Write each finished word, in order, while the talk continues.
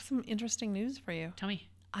some interesting news for you. Tell me.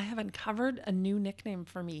 I have uncovered a new nickname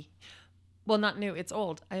for me. Well, not new. It's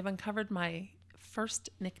old. I have uncovered my first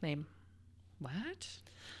nickname. What?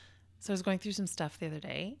 So I was going through some stuff the other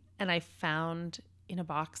day, and I found in a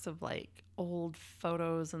box of like old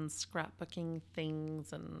photos and scrapbooking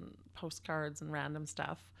things and postcards and random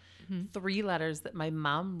stuff, 3 letters that my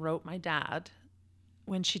mom wrote my dad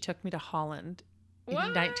when she took me to Holland in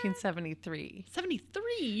 1973.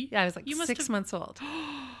 73? Yeah, I was like 6 months old.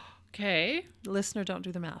 Okay. Listener, don't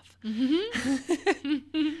do the math.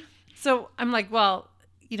 So I'm like, well,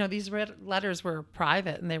 you know, these letters were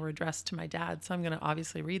private and they were addressed to my dad, so I'm going to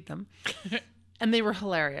obviously read them. And they were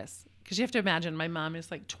hilarious because you have to imagine my mom is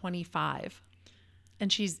like 25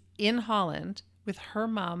 and she's in Holland with her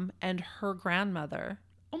mom and her grandmother.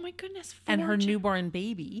 Oh my goodness. And her newborn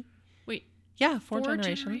baby. Wait. Yeah, 4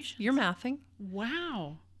 generations. You're mathing.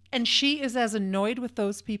 Wow. And she is as annoyed with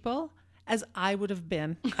those people as I would have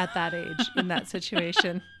been at that age in that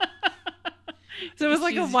situation. So it was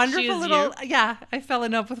like a wonderful little, yeah, I fell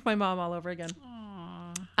in love with my mom all over again.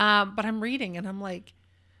 But I'm reading and I'm like,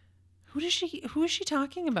 who is she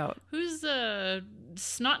talking about? Who's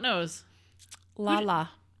Snot Nose?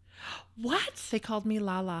 Lala. What? They called me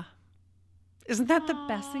Lala. Isn't that the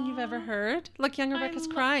best thing you've ever heard? Look, young Rebecca's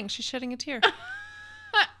crying. She's shedding a tear.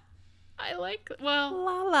 I like, well,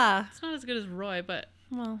 Lala. It's not as good as Roy, but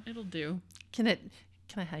it'll do. Can I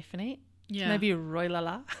hyphenate? Yeah. Can I be Roy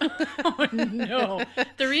Lala? Oh, no.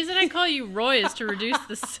 The reason I call you Roy is to reduce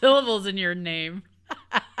the syllables in your name.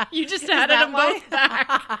 You just added them both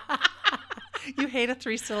back. You hate a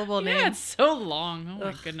 3-syllable name. Yeah, it's so long. Oh,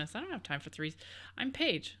 my goodness. I don't have time for 3. I'm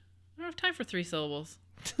Paige. I don't have time for 3 syllables.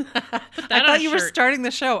 I thought you were starting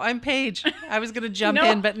the show. I'm Paige. I was going to jump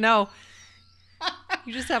in, but no.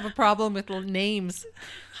 You just have a problem with names.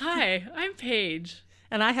 Hi, I'm Paige.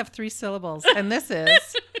 And I have 3 syllables. And this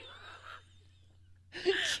is...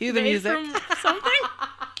 Cue the music. Made from something?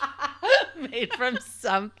 Made from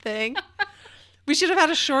something. We should have had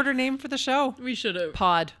a shorter name for the show. We should have.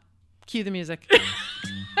 Pod. Cue the music.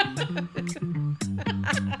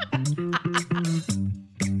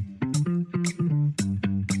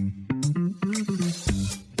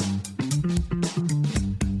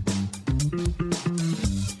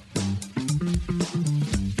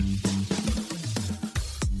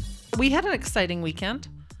 We had an exciting weekend.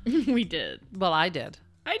 We did. Well, I did.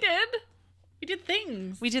 I did. We did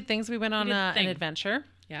things. We went on an adventure.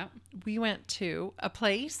 Yeah. We went to a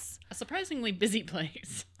place. A surprisingly busy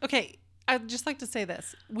place. Okay. I'd just like to say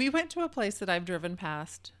this. We went to a place that I've driven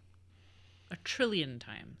past. 1 trillion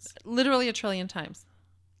times. Literally 1 trillion times.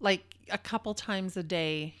 Like a couple times a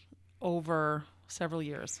day over several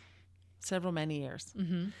many years.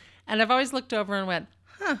 Mm-hmm. And I've always looked over and went,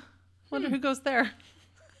 wonder who goes there.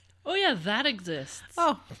 Oh, yeah, that exists.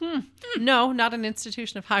 Oh, no, not an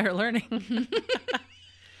institution of higher learning.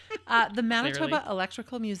 The Manitoba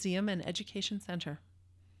Electrical Museum and Education Center.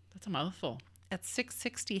 That's a mouthful. At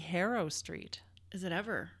 660 Harrow Street. Is it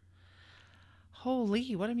ever?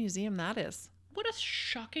 Holy, what a museum that is. What a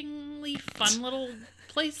shockingly fun little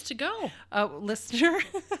place to go. Listener,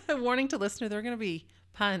 warning to listener, there are going to be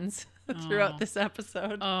puns throughout this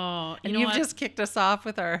episode. Oh, and you've just kicked us off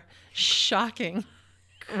with our shocking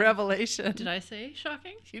revelation. Did I say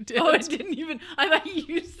shocking? You did. Oh, I didn't even. I thought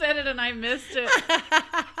you said it and I missed it.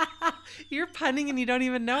 You're punning and you don't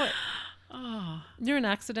even know it. Oh, you're an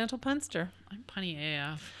accidental punster. I'm punny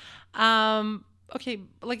AF. Okay,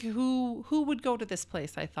 like who would go to this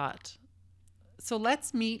place? I thought. So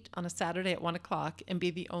let's meet on a Saturday at 1:00 and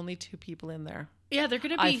be the only 2 people in there. Yeah, they're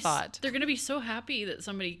gonna be. I thought they're gonna be so happy that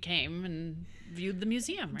somebody came and viewed the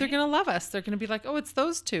museum. Right? They're gonna love us. They're gonna be like, "Oh, it's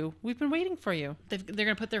those 2. We've been waiting for you." They're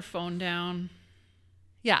gonna put their phone down.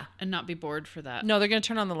 Yeah, and not be bored for that. No, they're gonna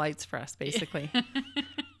turn on the lights for us, basically.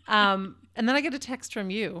 And then I get a text from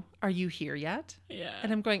you. Are you here yet? Yeah.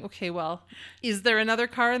 And I'm going, okay, well, is there another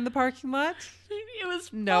car in the parking lot? It was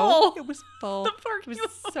full. No, it was full. The parking lot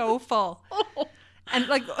was so full. Oh. And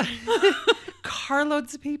like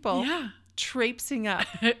carloads of people traipsing up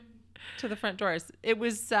to the front doors. It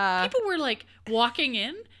was... people were like walking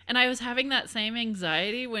in, and I was having that same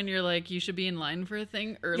anxiety when you're like, you should be in line for a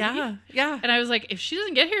thing early. Yeah, yeah. And I was like, if she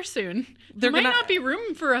doesn't get here soon, there might not be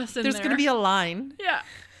room for us in there. There's going to be a line. Yeah.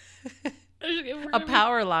 A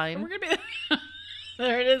power line. We're gonna be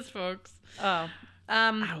there. It is, folks. Oh,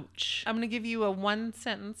 ouch! I'm gonna give you a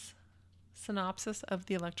 1-sentence synopsis of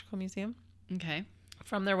the Electrical Museum. Okay,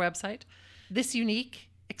 from their website. This unique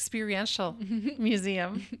experiential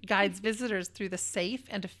museum guides visitors through the safe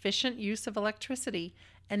and efficient use of electricity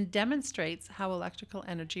and demonstrates how electrical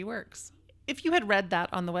energy works. If you had read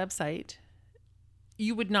that on the website,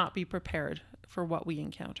 You would not be prepared for what we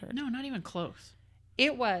encountered. No, not even close.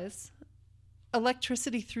 It was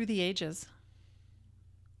electricity through the ages.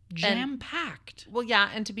 Jam-packed. Well, yeah,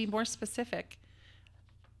 and to be more specific,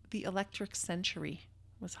 the electric century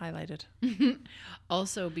was highlighted.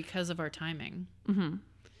 Also, because of our timing,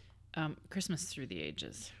 Christmas through the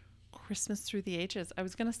ages. Christmas through the ages. I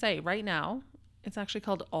was going to say, right now, it's actually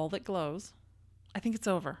called All That Glows. I think it's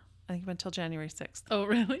over. I think it went until January 6th. Oh,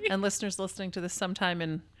 really? And listeners listening to this sometime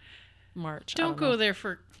in March. Don't go there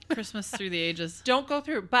for Christmas through the ages. Don't go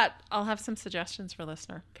through, but I'll have some suggestions for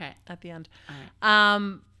listener at the end. All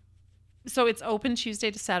right. So it's open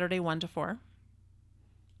Tuesday to Saturday, 1 to 4.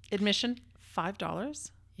 Admission,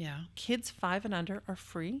 $5. Yeah. Kids 5 and under are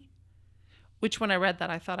free. Which, when I read that,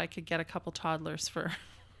 I thought I could get a couple toddlers for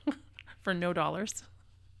for no dollars.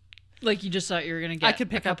 Like you just thought you were going to get I could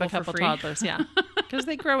pick up a couple toddlers, yeah. Because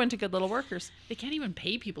they grow into good little workers. They can't even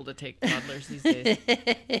pay people to take toddlers these days.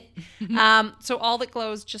 So All That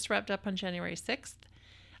Glows just wrapped up on January 6th.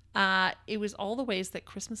 It was all the ways that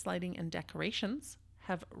Christmas lighting and decorations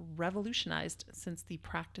have revolutionized since the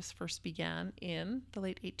practice first began in the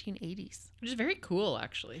late 1880s. Which is very cool,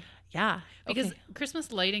 actually. Yeah. Because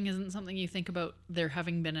Christmas lighting isn't something you think about there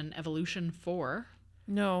having been an evolution for.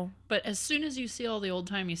 No. But as soon as you see all the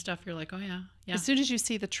old-timey stuff, you're like, oh, yeah. As soon as you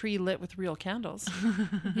see the tree lit with real candles,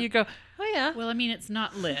 you go, oh, yeah. Well, I mean, it's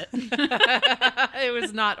not lit. It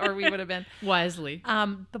was not, or we would have been. Wisely.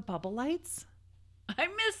 The bubble lights. I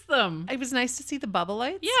miss them. It was nice to see the bubble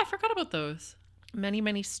lights. Yeah, I forgot about those. Many,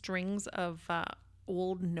 many strings of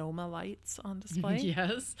old Noma lights on display.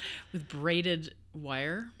 Yes, with braided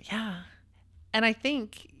wire. Yeah. And I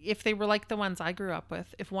think if they were like the ones I grew up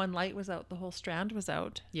with, if one light was out, the whole strand was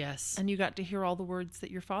out. Yes. And you got to hear all the words that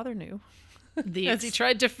your father knew as he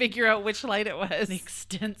tried to figure out which light it was. The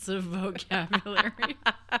extensive vocabulary.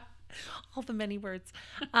 All the many words.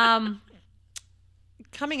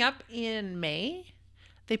 Coming up in May,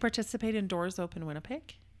 they participate in Doors Open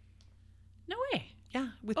Winnipeg. No way.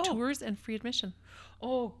 Yeah, with tours and free admission.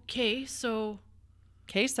 Okay, so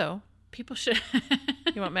People should...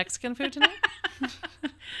 You want Mexican food tonight?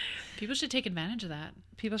 People should take advantage of that.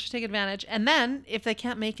 People should take advantage. And then, if they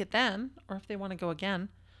can't make it then, or if they want to go again,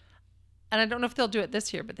 and I don't know if they'll do it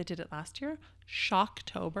this year, but they did it last year,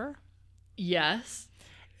 Shocktober. Yes.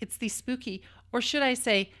 It's the spooky, or should I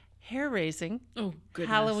say, hair-raising,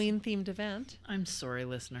 Halloween-themed event. I'm sorry,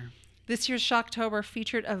 listener. This year's Shocktober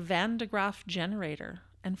featured a Van de Graaff generator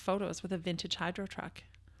and photos with a vintage hydro truck.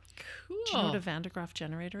 Cool. Do you know what a Van de Graaff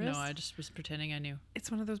generator is? No, I just was pretending I knew.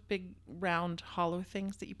 It's one of those big, round, hollow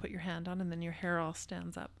things that you put your hand on and then your hair all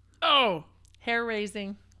stands up. Oh!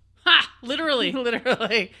 Hair-raising. Ha! Literally.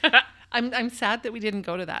 Literally. I'm sad that we didn't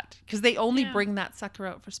go to that because they only bring that sucker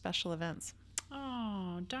out for special events.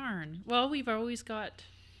 Oh, darn. Well, we've always got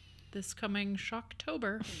this coming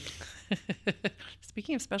Shocktober.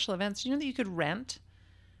 Speaking of special events, you know that you could rent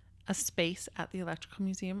a space at the Electrical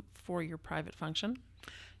Museum for your private function?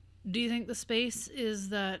 Do you think the space is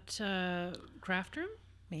that craft room?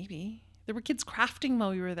 Maybe. There were kids crafting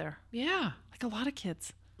while we were there. Yeah. Like a lot of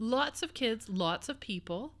kids. Lots of kids, lots of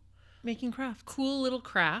people. Making crafts. Cool little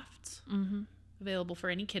crafts. Mm-hmm. Available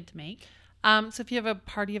for any kid to make. So if you have a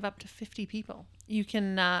party of up to 50 people, you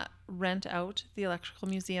can rent out the Electrical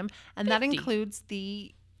Museum. And 50. That includes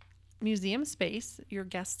the museum space. Your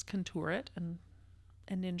guests can tour it and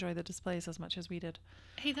enjoy the displays as much as we did.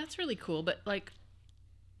 Hey, that's really cool. But like,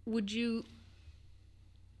 do you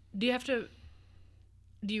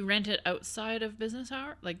rent it outside of business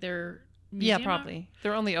hour? Like their museum probably. Hour?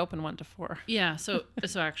 They're only open 1 to 4. Yeah. So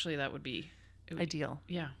actually that would be ideal.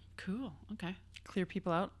 Yeah. Cool. Okay. Clear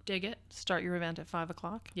people out. Dig it. Start your event at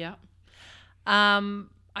 5:00. Yeah.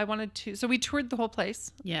 I wanted to, so we toured the whole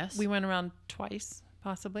place. Yes. We went around twice,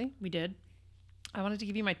 possibly. We did. I wanted to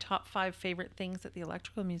give you my top 5 favorite things at the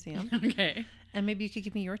Electrical Museum. Okay. And maybe you could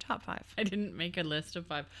give me your top 5. I didn't make a list of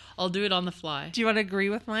 5. I'll do it on the fly. Do you want to agree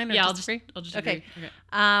with mine? Or yeah, disagree? I'll just okay. Agree.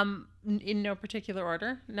 Okay. In no particular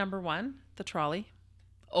order. Number 1, the trolley.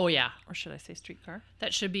 Oh, yeah. Or should I say streetcar?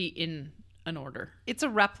 That should be in an order. It's a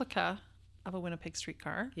replica of a Winnipeg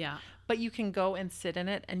streetcar. Yeah. But you can go and sit in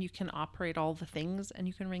it and you can operate all the things and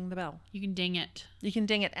you can ring the bell. You can ding it. You can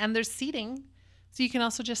ding it. And there's seating. So you can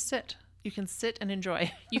also just sit. You can sit and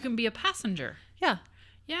enjoy. You can be a passenger. Yeah.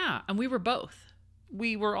 Yeah. And we were both.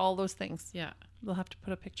 We were all those things. Yeah. We'll have to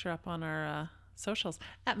put a picture up on our socials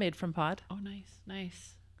at Made from Pod. Oh, nice.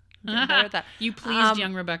 Nice. Better at that. You pleased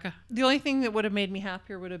young Rebecca. The only thing that would have made me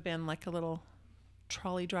happier would have been like a little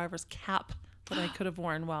trolley driver's cap that I could have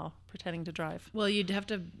worn while pretending to drive. Well, you'd have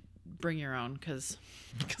to bring your own because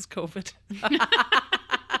COVID.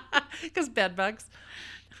 Because bed bugs.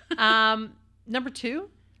 Number 2,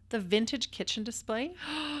 the vintage kitchen display.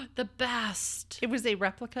 The best. It was a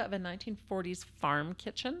replica of a 1940s farm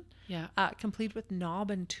kitchen, Yeah. complete with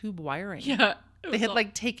knob and tube wiring. Yeah. They had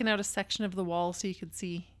like taken out a section of the wall so you could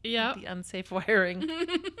see Yep. the unsafe wiring.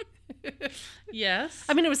 Yes.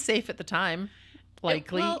 I mean, it was safe at the time,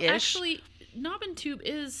 likely-ish. Well, actually, knob and tube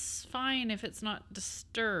is fine if it's not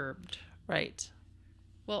disturbed. Right.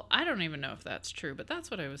 Well, I don't even know if that's true, but that's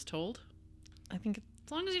what I was told. I think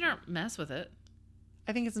As long as you don't mess with it,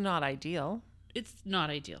 it's not ideal. it's not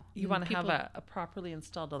ideal. You want to have a properly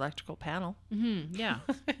installed electrical panel. Mm-hmm, yeah.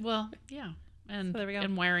 Well, yeah. And, So there we go.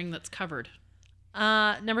 and wiring that's covered.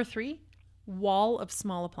 Number 3, wall of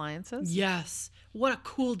small appliances. Yes. What a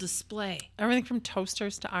cool display. Everything from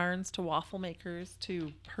toasters to irons to waffle makers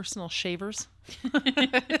to personal shavers.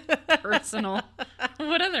 Personal.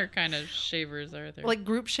 What other kind of shavers are there? Like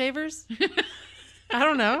group shavers? I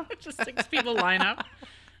don't know. just 6 people line up.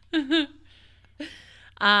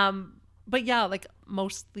 But yeah, like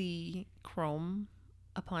mostly chrome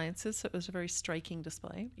appliances. So it was a very striking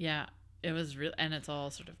display. Yeah. It was real, and it's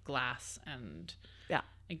all sort of glass, and Yeah.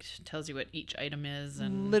 it tells you what each item is,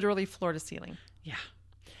 and Literally floor to ceiling.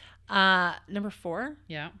 yeah, Number 4,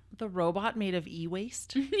 yeah. the robot made of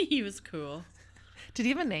e-waste. He was cool. Did he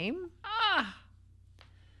have a name? I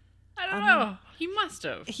don't know. He must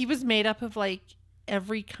have. He was made up of like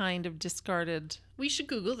every kind of discarded We should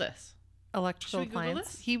Google this. electrical Should we Google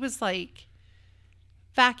appliance. this? He was like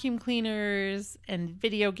vacuum cleaners and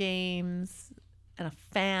video games and a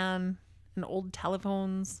fan and old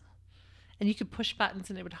telephones. And you could push buttons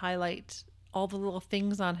and it would highlight all the little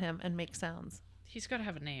things on him and make sounds. He's got to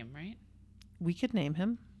have a name, right? We could name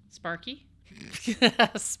him Sparky?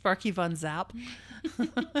 Sparky Von Zap.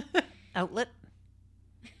 Outlet.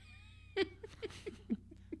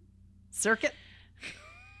 Circuit.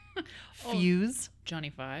 Fuse. Johnny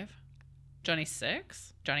 5? Johnny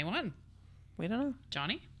 6? Johnny 1? We don't know.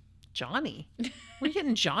 Johnny? Johnny. Where are you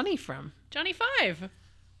getting Johnny from? Johnny 5.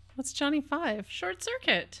 What's Johnny 5? Short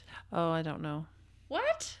Circuit. Oh, I don't know.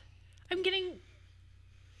 What? I'm getting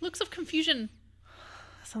looks of confusion.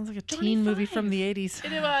 Sounds like a Johnny teen movie 5. from the 80s.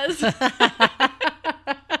 It was.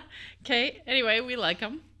 Okay, anyway, we like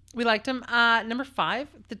him. We liked him. Number 5,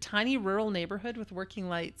 the tiny rural neighborhood with working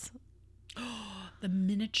lights. The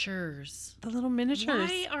miniatures. The little miniatures.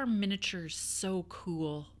 Why are miniatures so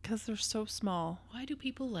cool? Because they're so small. Why do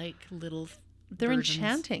people like little They're versions?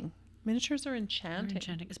 enchanting. Miniatures are They're enchanting.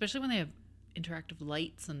 enchanting, especially when they have interactive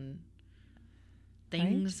lights and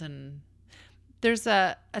things. And There's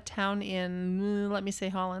a town in, let me say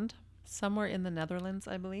Holland, somewhere in the Netherlands,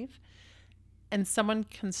 I believe. And someone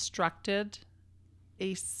constructed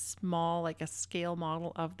a small, like a scale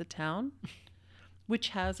model of the town, which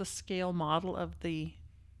has a scale model of the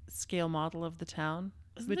scale model of the town,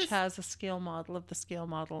 which has a scale model of the scale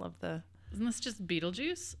model of the Isn't this just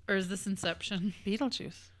Beetlejuice? Or is this Inception?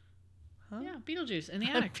 Beetlejuice. Huh? Yeah, Beetlejuice in the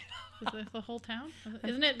attic. Is the whole town?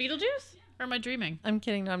 Isn't it Beetlejuice? Or am I dreaming? I'm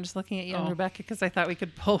kidding. No, I'm just looking at you Oh. and Rebecca because I thought we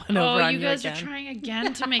could pull one over on you guys again. are trying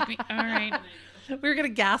again to make me... All right. We were going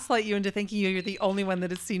to gaslight you into thinking you're the only one that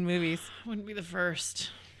has seen movies. Wouldn't be the first.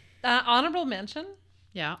 Honorable mention,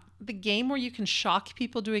 Yeah. the game where you can shock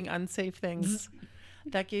people doing unsafe things.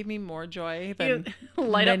 That gave me more joy than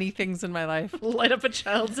Light up- many things in my life. Light up a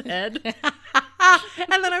child's head.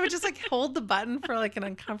 And then I would just like hold the button for like an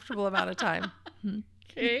uncomfortable amount of time.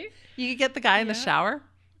 Okay. You could get the guy in the Yeah. shower.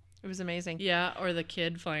 It was amazing. Yeah, or the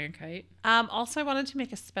kid flying a kite. Also, I wanted to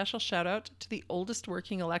make a special shout out to the oldest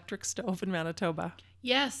working electric stove in Manitoba.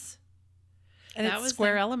 Yes. And That it's was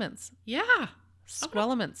Square the- Elements. Yeah.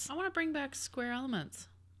 Squelements. I want to bring back square elements.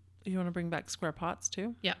 You want to bring back square pots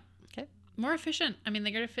too? Yeah. Okay. More efficient. I mean,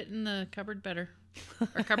 they got to fit in the cupboard better.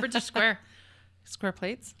 Our cupboards are square. Square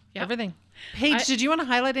plates? Yeah. Everything. Paige, did you want to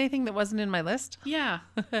highlight anything that wasn't in my list? Yeah.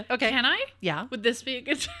 Okay. Can I? Yeah. Would this be a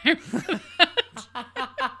good time for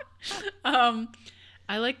that?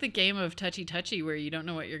 I like the game of touchy touchy where you don't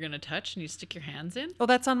know what you're going to touch and you stick your hands in. Oh,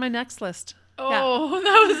 that's on my next list. Oh,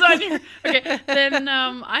 that was on your... Okay, then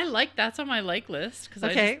I like... That's on my like list because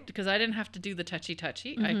I didn't have to do the touchy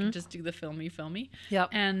touchy. I could just do the filmy. Yep.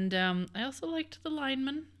 And I also liked the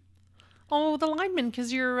lineman. Oh, the lineman,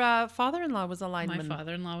 because your father-in-law was a lineman. My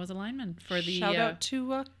father-in-law was a lineman for the... Shout out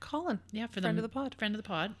to Colin. Yeah, for friend of the pod. Friend of the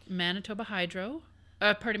pod. Manitoba Hydro.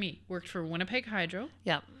 Worked for Winnipeg Hydro.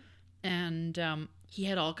 Yeah. And he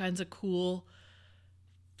had all kinds of cool,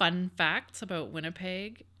 fun facts about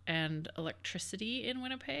Winnipeg and electricity in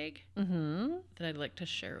Winnipeg that I'd like to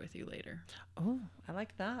share with you later. Oh, I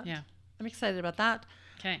like that. Yeah. I'm excited about that.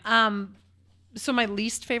 Okay. So my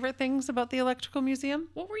least favorite things about the Electrical Museum?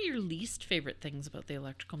 What were your least favorite things about the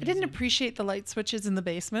Electrical I Museum? didn't appreciate the light switches in the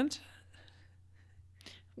basement.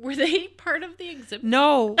 Were they part of the exhibit?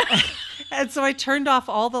 No. And so I turned off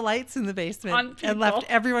all the lights in the basement and left people.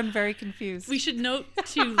 everyone very confused. We should note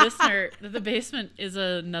to listener that the basement is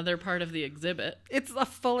another part of the exhibit. It's a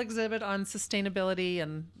full exhibit on sustainability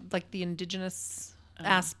and like the indigenous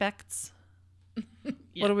aspects. Yeah.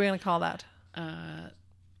 What are we going to call that?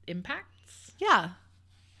 Impacts? Yeah.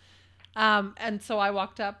 And so I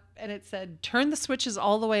walked up and it said, turn the switches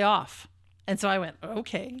all the way off. And so I went,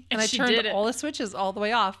 okay. And I she turned did it. all the switches all the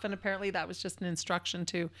way off. And apparently that was just an instruction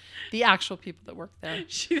to the actual people that worked there.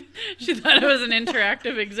 She thought it was an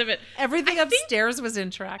interactive exhibit. Everything upstairs was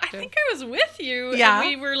interactive. I think I was with you. Yeah. And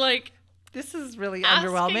we were like This is really asking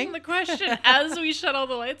underwhelming. the question as we shut all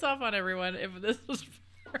the lights off on everyone if this was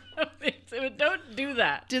part of the exhibit. Don't do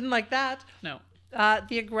that. Didn't like that. No.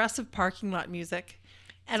 The aggressive parking lot music.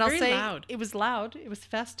 And I'll very say loud. it was loud. It was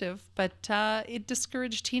festive, but it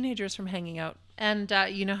discouraged teenagers from hanging out. And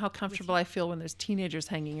you know how comfortable I feel when there's teenagers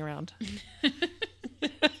hanging around.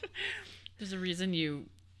 There's a reason you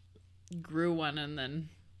grew one and then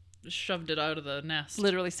shoved it out of the nest.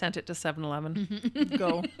 Literally sent it to 7-Eleven.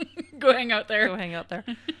 Go Hang out there. Go hang out there.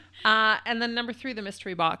 And then number 3, the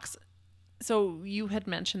mystery box. So you had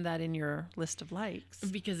mentioned that in your list of likes.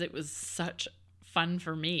 Because it was such fun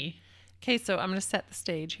for me. Okay, so I'm going to set the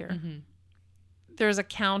stage here. There's a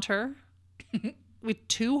counter with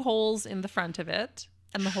 2 holes in the front of it.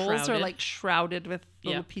 And the holes are Shrouded. like shrouded with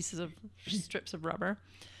little Yep. pieces of strips of rubber.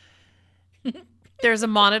 There's a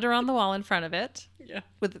monitor on the wall in front of it Yeah.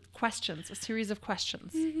 with questions, a series of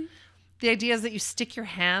questions. The idea is that you stick your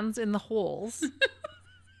hands in the holes.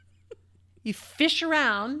 You fish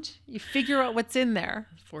around, you figure out what's in there,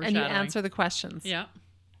 and you Foreshadowing. answer the questions. Yeah.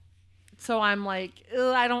 So I'm like,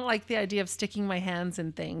 "Ugh, I don't like the idea of sticking my hands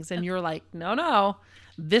in things. And you're like, no,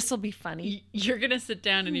 this will be funny. You're going to sit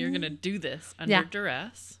down and you're going to do this under Yeah.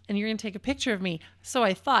 duress. And you're going to take a picture of me. So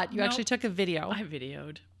I thought you No. actually took a video. I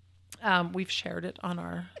videoed. We've shared it on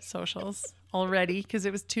our socials already because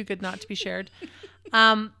it was too good not to be shared.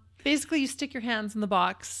 Basically, you stick your hands in the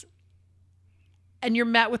box and you're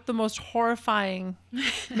met with the most horrifying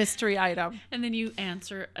mystery item. And then you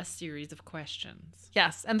answer a series of questions.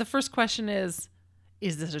 Yes. And the first question is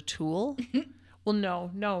this a tool? Well, no,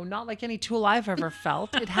 not like any tool I've ever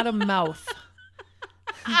felt. It had a mouth.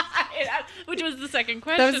 Which was the second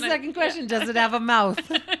question. That was the second question. Does it have a mouth?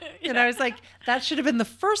 And I was like, that should have been the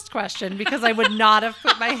first question because I would not have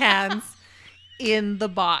put my hands in the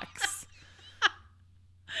box.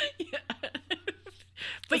 Yeah.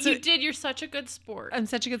 But you did. You're such a good sport. I'm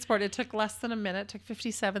such a good sport. It took less than a minute. It took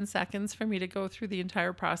 57 seconds for me to go through the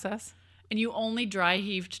entire process. And you only dry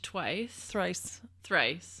heaved twice.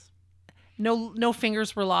 Thrice. No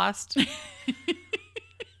fingers were lost.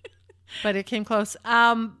 But it came close.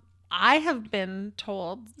 I have been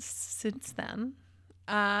told since then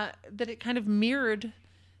that it kind of mirrored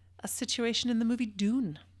a situation in the movie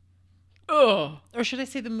Dune. Oh. Or should I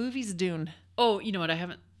say the movie's Dune? Oh, you know what? I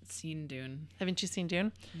haven't seen Dune. Haven't you seen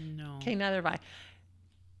Dune? No. Okay, neither have I.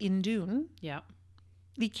 In Dune, Yeah.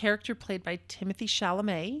 the character played by Timothée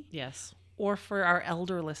Chalamet, Yes. or for our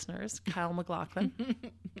elder listeners, Kyle MacLachlan,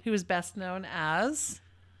 who is best known as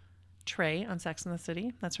Trey on Sex and the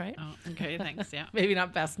City. That's right. Oh, okay. Thanks. Yeah. Maybe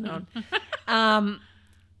not best known.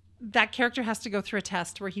 That character has to go through a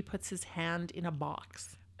test where he puts his hand in a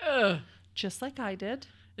box, Ugh. just like I did.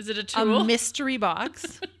 Is it a tool? A mystery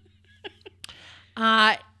box.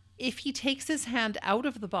 If he takes his hand out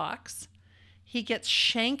of the box, he gets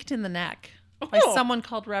shanked in the neck by Oh. someone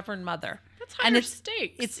called Reverend Mother. That's higher And it's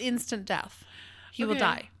stakes. It's instant death. He will Okay.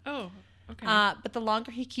 die. Oh, okay. But the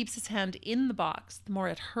longer he keeps his hand in the box, the more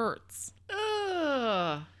it hurts.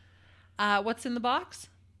 Ugh. What's in the box?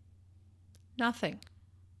 Nothing.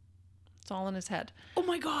 It's all in his head. Oh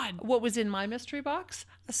my God. What was in my mystery box?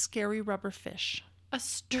 A scary rubber fish. A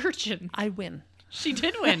sturgeon. I win. She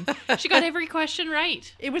did win. She got every question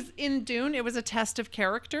right. It was in Dune. It was a test of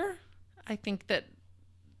character. I think that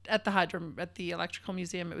at the Electrical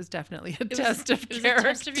Museum, it was definitely a test of It was character.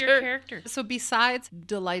 a test of your character. So besides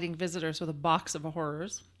delighting visitors with a box of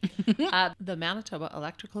horrors, the Manitoba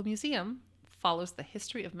Electrical Museum follows the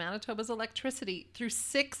history of Manitoba's electricity through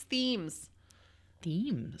 6 themes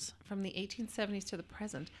Themes. from the 1870s to the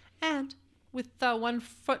present. And with one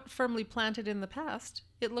foot firmly planted in the past,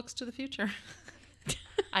 it looks to the future.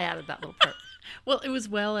 I added that little part. Well, it was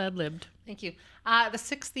well ad-libbed. Thank you. The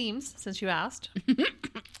 6 themes, since you asked.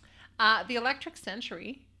 The Electric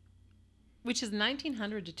Century, which is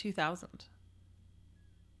 1900 to 2000.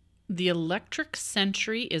 The electric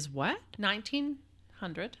century is what?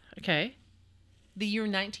 1900. Okay. The year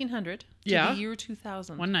 1900 to Yeah. the year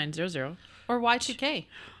 2000. 1900. Or Y2K,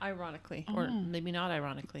 ironically. Or maybe not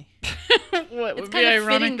ironically. What It's would kind be of ironic?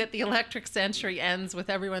 fitting that the electric century ends with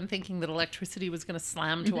everyone thinking that electricity was going to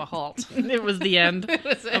slam to a halt. It was the end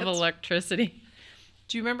was of it. electricity.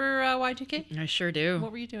 Do you remember Y2K? I sure do.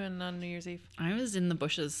 What were you doing on New Year's Eve? I was in the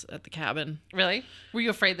bushes at the cabin. Really? Were you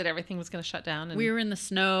afraid that everything was going to shut down? And... We were in the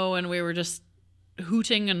snow and we were just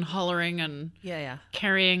hooting and hollering and Yeah.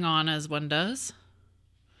 carrying on as one does.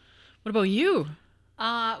 What about you?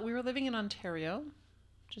 We were living in Ontario,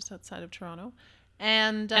 just outside of Toronto.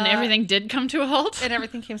 And everything did come to a halt? And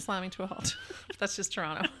everything came slamming to a halt. That's just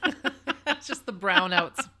Toronto. That's just the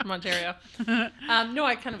brownouts from Ontario. No,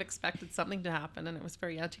 I kind of expected something to happen, and it was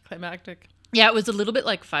very anticlimactic. Yeah, it was a little bit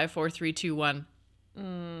like 5, 4, 3, 2, 1.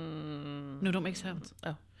 No, don't make sounds.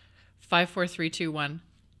 Oh. 5, 4, 3, 2, 1.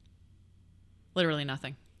 Literally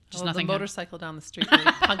nothing. Just nothing. The motorcycle down the street really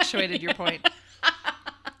punctuated your point.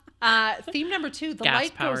 Theme number 2, the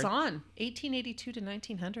light goes on. 1882 to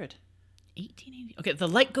 1900. 1880. Okay, the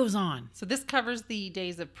light goes on. So this covers the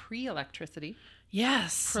days of pre-electricity.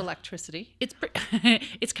 Yes. For electricity.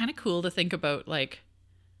 It's kind of cool to think about like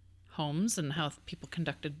homes and how people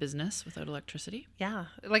conducted business without electricity. Yeah.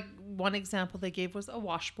 Like one example they gave was a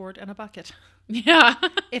washboard and a bucket. Yeah.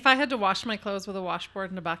 If I had to wash my clothes with a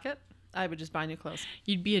washboard and a bucket, I would just buy new clothes.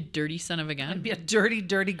 You'd be a dirty son of a gun. I'd be a dirty,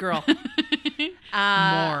 dirty girl.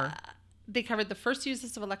 More. They covered the first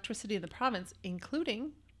uses of electricity in the province,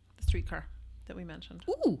 including the streetcar that we mentioned.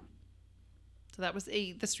 Ooh. So that was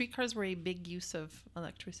the streetcars were a big use of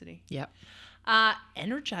electricity. Yep.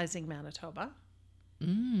 Energizing Manitoba.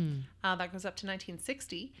 That goes up to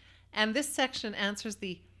 1960. And this section answers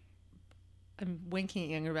I'm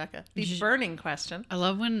winking at Rebecca, the burning question. I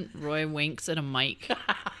love when Roy winks at a mic.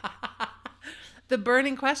 The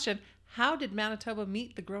burning question, how did Manitoba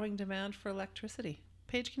meet the growing demand for electricity?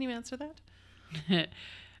 Paige, can you answer that?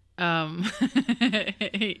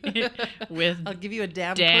 With I'll give you a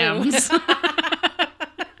damn dams. clue.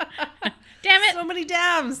 Damn it. So many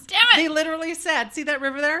dams. Damn it. They literally said, see that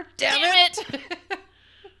river there? Damn it.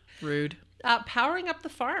 Rude. Powering up the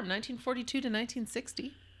farm, 1942 to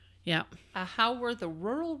 1960. Yeah. How were the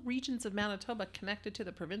rural regions of Manitoba connected to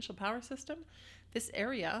the provincial power system? This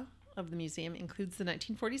area of the museum includes the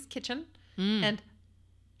 1940s kitchen and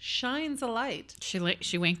shines a light.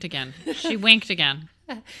 She winked again. She winked again.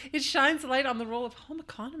 It shines a light on the role of home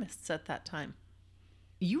economists at that time.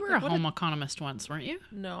 You were a home economist once, weren't you?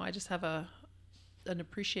 No, I just have an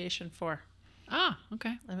appreciation for. Ah,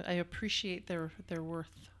 okay. I appreciate their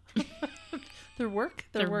worth. Their work,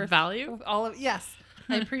 their worth, value. Yes,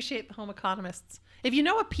 I appreciate the home economists. If you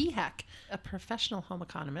know a PHEC, a professional home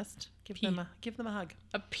economist, give them a hug.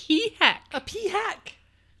 A PHEC. A PHEC,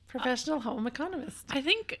 professional home economist. I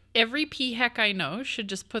think every PHEC I know should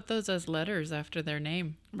just put those as letters after their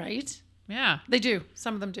name. Right? Yeah. They do.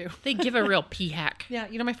 Some of them do. They give a real PHEC. Yeah.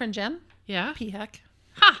 You know my friend Jen? Yeah. PHEC.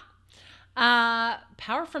 Ha!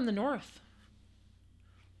 Power from the north.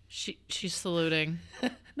 She's saluting.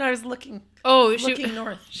 No, I was looking. Oh, looking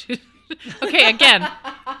north. Okay, again,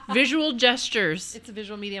 visual gestures. It's a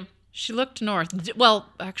visual medium. She looked north. Well,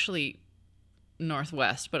 actually,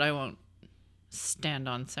 northwest, but I won't stand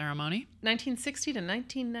on ceremony. 1960 to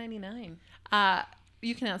 1999.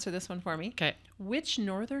 You can answer this one for me. Okay. Which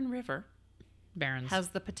northern river Barons has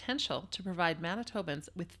the potential to provide Manitobans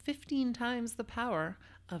with 15 times the power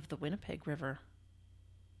of the Winnipeg River?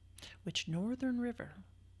 Which northern river?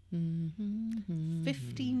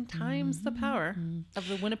 15 times the power of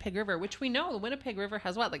the Winnipeg River, which we know the Winnipeg River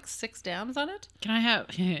has what, like 6 dams on it? Can I have,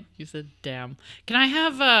 you said dam. Can I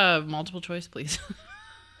have multiple choice, please?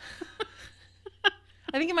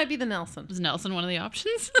 I think it might be the Nelson. Is Nelson one of the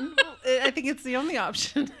options? I think it's the only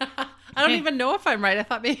option. I don't even know if I'm right. I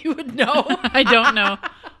thought maybe you would know. I don't know.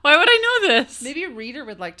 Why would I know this? Maybe a reader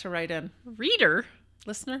would like to write in. Reader?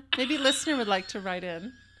 Listener? Maybe listener would like to write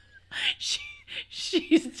in.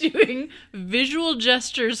 She's doing visual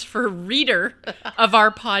gestures for reader of our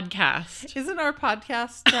podcast. Isn't our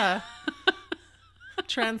podcast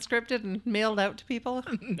transcripted and mailed out to people?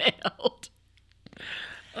 Mailed.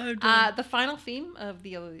 The final theme of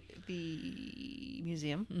the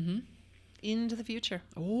museum, into the future.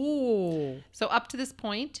 Oh. So up to this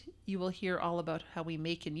point, you will hear all about how we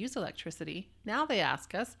make and use electricity. Now they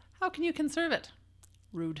ask us, how can you conserve it?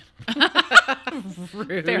 Rude.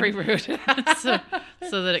 Rude. Very rude. so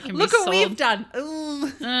that it can Look be what sold. we've done.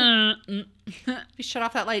 We shut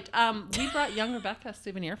off that light. We brought young Rebecca a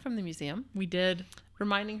souvenir from the museum. We did.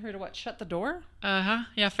 Reminding her to what? Shut the door?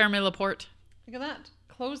 Yeah, Ferme Laporte. Look at that.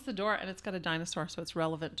 Close the door, and it's got a dinosaur, so it's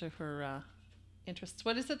relevant to her interests.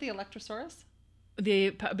 What is it? The Electrosaurus? Be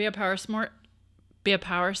a power smart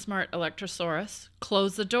Electrosaurus.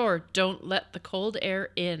 Close the door. Don't let the cold air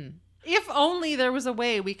in. If only there was a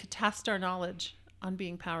way we could test our knowledge on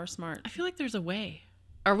being power smart. I feel like there's a way.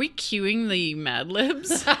 Are we cueing the Mad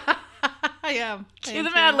Libs? I am. Cue the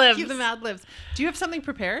Mad Libs. Cue the Mad Libs. Do you have something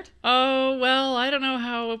prepared? Oh, well, I don't know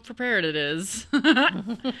how prepared it is. So,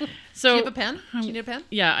 do you have a pen? Do you need a pen?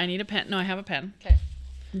 Yeah, I need a pen. No, I have a pen. Okay.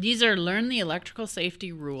 These are learn the electrical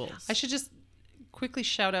safety rules. I should just quickly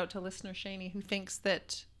shout out to listener Shani, who thinks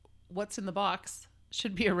that what's in the box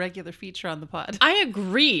should be a regular feature on the pod. I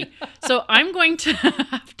agree. So I'm going to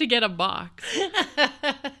have to get a box.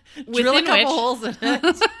 Drill a couple holes in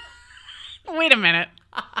it. Wait a minute.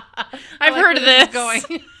 I've heard of this. Going.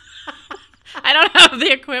 I don't have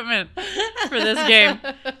the equipment for this game.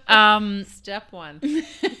 Step 1.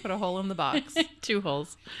 Put a hole in the box. 2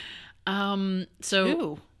 holes. So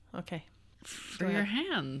Ooh. Okay. for your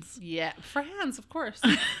hands. Yeah, for hands, of course.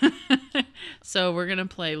 So we're going to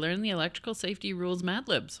play Learn the Electrical Safety Rules Mad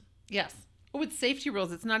Libs. Yes. Oh, it's safety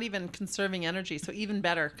rules. It's not even conserving energy. So even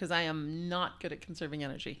better, because I am not good at conserving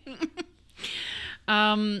energy.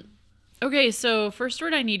 Okay, so first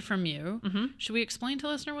word I need from you. Mm-hmm. Should we explain to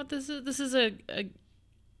listener what this is? This is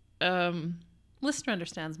Listener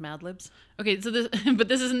understands Mad Libs. Okay, so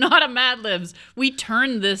this is not a Mad Libs. We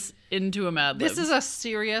turned this into a Mad Libs. This is a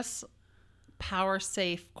serious power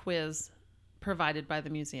safe quiz provided by the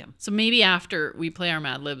museum. So maybe after we play our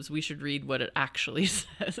Mad Libs, we should read what it actually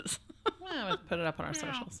says. Well, we'll put it up on our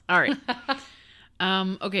socials. All right.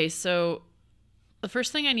 Okay, so the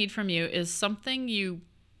first thing I need from you is something you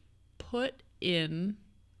put in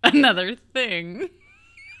another thing.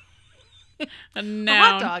 A noun. A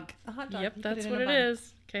hot dog. A hot dog. Yep, You that's put what in a it bun.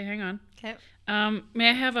 is. Okay, hang on. Okay. May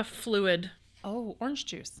I have a fluid? Oh, orange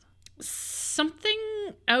juice. Something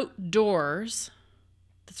outdoors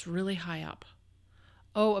that's really high up.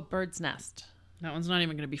 Oh, a bird's nest. That one's not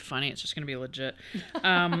even going to be funny. It's just going to be legit.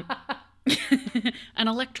 An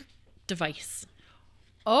electric device.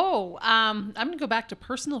 Oh, I'm going to go back to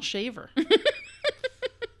personal shaver.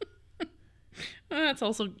 This one's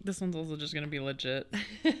also just going to be legit.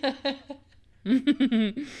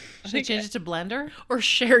 Should I change it to blender? Or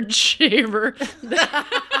shared shaver.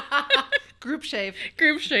 Group shave.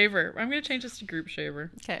 Group shaver. I'm going to change this to group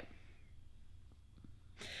shaver. Okay.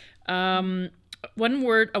 A one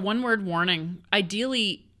word warning.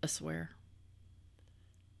 Ideally, a swear.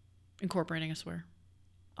 Incorporating a swear.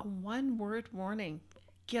 A 1-word warning.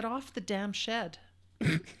 Get off the damn shed.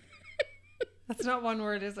 That's not one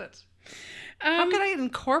word, is it? How could I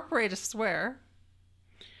incorporate a swear?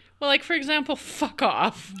 Well, like, for example, fuck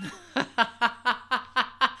off.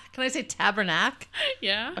 Can I say tabernacle?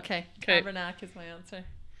 Yeah. Okay. Tabernacle is my answer.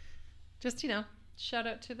 Just, shout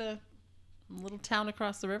out to the little town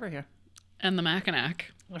across the river here. And the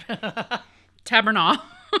Mackinac. Tabernacle.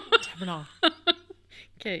 Tabernacle.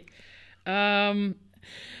 Okay. A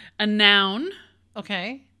noun.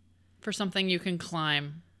 Okay. For something you can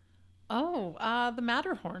climb. Oh, the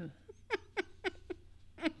Matterhorn.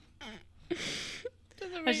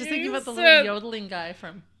 I was just thinking about the little yodeling guy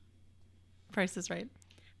from Price is Right.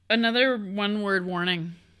 Another 1-word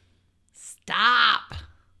warning. Stop.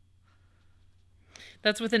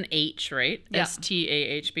 That's with an H, right? Yeah.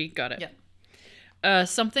 STAHB. Got it. Yeah.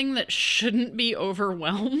 Something that shouldn't be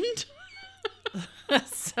overwhelmed.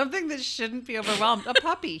 Something that shouldn't be overwhelmed. A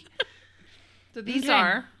puppy. So these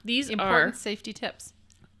are important safety tips.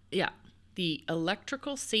 Yeah. The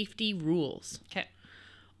electrical safety rules. Okay.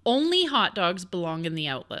 Only hot dogs belong in the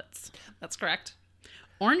outlets. That's correct.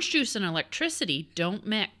 Orange juice and electricity don't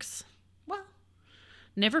mix. Well.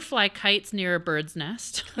 Never fly kites near a bird's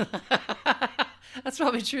nest. That's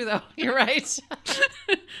probably true, though. You're right.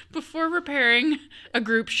 Before repairing a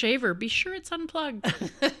group shaver, be sure it's unplugged.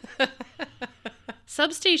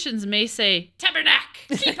 Substations may say,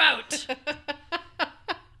 Tabernacle, keep out.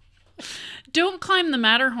 Don't climb the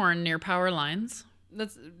Matterhorn near power lines.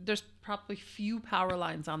 There's probably few power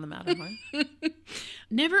lines on the Matterhorn.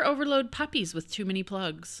 Never overload puppies with too many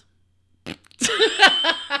plugs.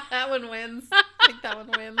 That one wins. I think that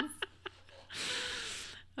one wins.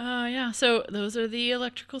 Yeah, so those are the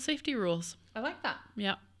electrical safety rules. I like that.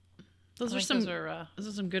 Yeah. Those are some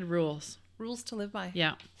good rules. Rules to live by.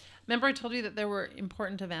 Yeah. Remember I told you that there were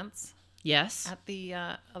important events Yes. at the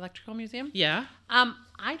Electrical Museum? Yeah.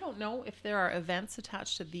 I don't know if there are events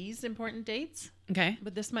attached to these important dates, Okay.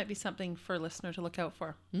 but this might be something for a listener to look out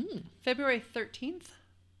for. February 13th,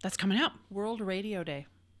 That's coming up. World Radio Day.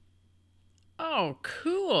 Oh,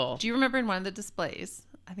 cool. Do you remember in one of the displays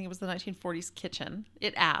I think it was the 1940s kitchen.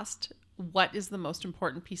 It asked, what is the most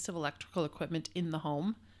important piece of electrical equipment in the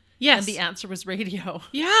home? Yes. And the answer was radio.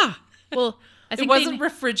 Yeah. Well, I think it wasn't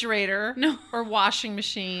refrigerator No. or washing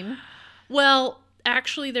machine. Well,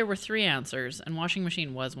 actually, there were 3 answers, and washing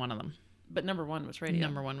machine was one of them. But number 1 was radio.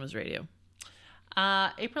 Number 1 was radio.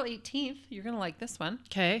 April 18th, you're going to like this one.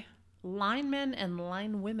 Okay. Linemen and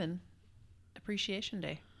linewomen Appreciation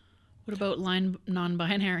Day. What about line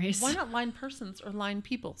non-binaries? Why not line persons or line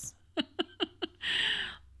peoples?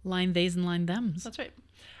 Line theys and line thems. That's right.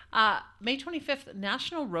 May 25th,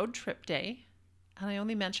 National Road Trip Day. And I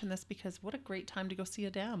only mention this because what a great time to go see a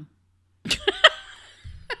dam.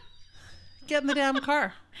 Get in the damn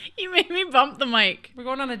car. You made me bump the mic. We're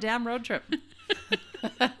going on a damn road trip. Do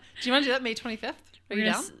you want to do that May 25th? Are you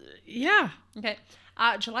down? Yeah. Okay.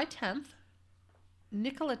 July 10th,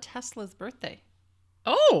 Nikola Tesla's birthday.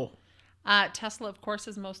 Oh. Tesla, of course,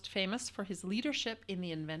 is most famous for his leadership in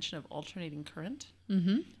the invention of alternating current,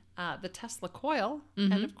 the Tesla coil,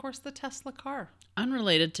 and, of course, the Tesla car.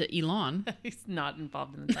 Unrelated to Elon. He's not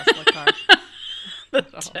involved in the Tesla car. The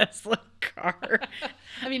Tesla car.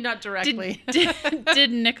 I mean, not directly.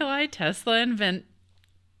 Did Nikolai Tesla invent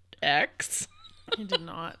X? He did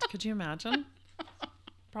not. Could you imagine?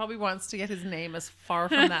 Probably wants to get his name as far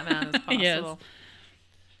from that man as possible.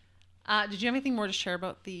 Yes. Did you have anything more to share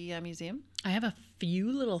about the museum? I have a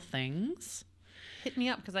few little things. Hit me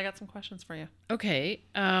up because I got some questions for you. Okay.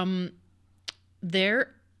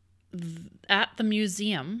 There, at the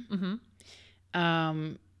museum,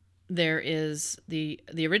 there is the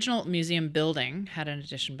original museum building had an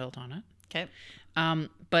addition built on it. Okay.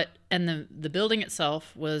 But the building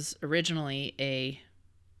itself was originally a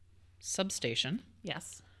substation.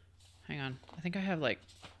 Yes. Hang on. I think I have like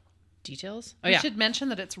details. Oh, We yeah. should mention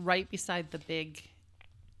that it's right beside the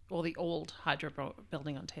old hydro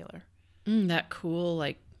building on Taylor. That cool,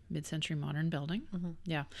 like mid-century modern building.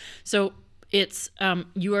 Yeah. So it's,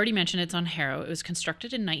 you already mentioned it's on Harrow. It was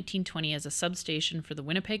constructed in 1920 as a substation for the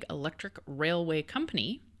Winnipeg Electric Railway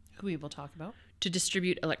Company, Who we will talk about. to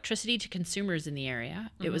distribute electricity to consumers in the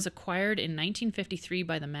area. It was acquired in 1953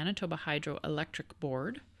 by the Manitoba Hydro Electric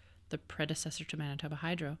Board, the predecessor to Manitoba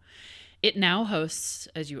Hydro. It now hosts,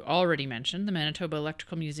 as you already mentioned, the Manitoba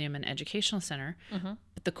Electrical Museum and Educational Center.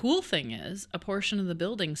 But the cool thing is, a portion of the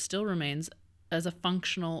building still remains as a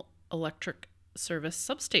functional electric service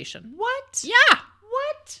substation. What? Yeah,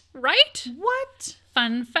 What? right? What?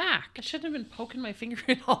 Fun I fact. shouldn't have been poking my finger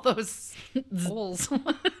in all those holes.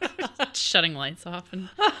 Shutting lights off and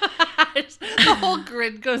The whole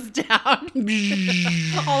grid goes down.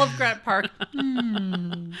 All of Grant Park.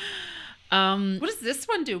 What does this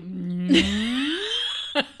one do?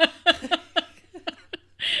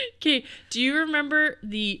 Okay, do you remember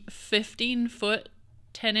the 15-foot,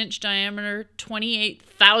 10-inch diameter,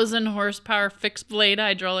 28,000 horsepower fixed blade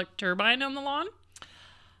hydraulic turbine on the lawn?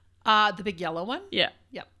 The big yellow one? Yeah.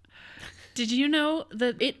 Yep. Did you know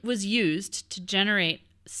that it was used to generate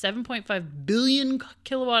 7.5 billion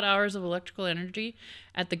kilowatt hours of electrical energy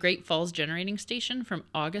at the Great Falls Generating Station from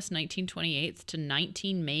August 1928 to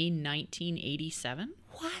 19 May 1987?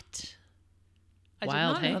 What?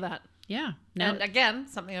 Wild, I did hey? not know that. Yeah. Now, And again,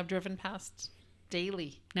 something I've driven past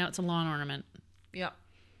daily. now it's a lawn ornament. Yep.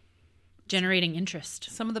 Generating interest.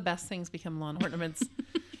 Some of the best things become lawn ornaments.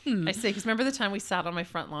 I say, because remember the time we sat on my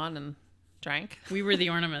front lawn and drank? We were the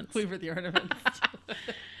ornaments. We were the ornaments.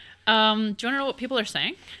 Do you want to know what people are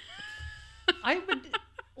saying? I would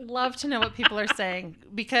love to know what people are saying,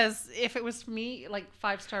 because if it was me, like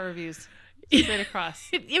 5-star reviews straight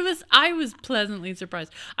across. I was pleasantly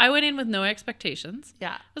surprised. I went in with no expectations.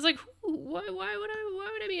 Yeah. I was like, why would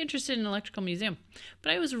I be interested in an electrical museum?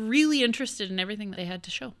 But I was really interested in everything that they had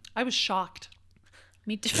to show. I was shocked.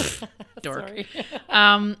 Me too. Dork. Sorry.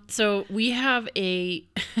 So we have a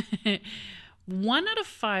 1 out of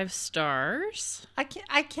 5 stars. I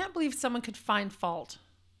can't believe someone could find fault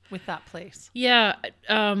with that place. Yeah.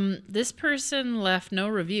 This person left no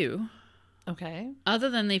review. Okay. Other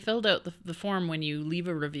than they filled out the form when you leave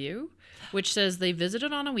a review, which says they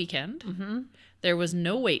visited on a weekend. There was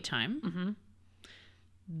no wait time.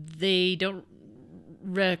 They don't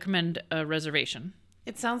recommend a reservation.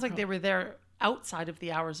 It sounds like they were there outside of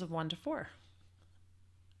the hours of 1 to 4.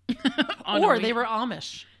 Or they were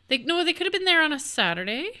Amish. They could have been there on a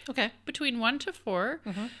Saturday. Okay. Between 1 to 4.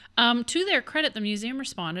 To their credit, the museum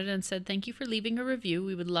responded and said, "Thank you for leaving a review.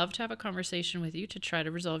 We would love to have a conversation with you to try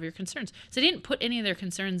to resolve your concerns." So they didn't put any of their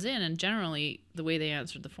concerns in, and generally the way they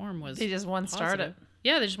answered the form was They just one-starred it.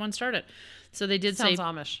 Yeah, they just one-starred it. So they did Sounds say...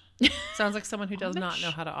 Amish. Sounds like someone who does not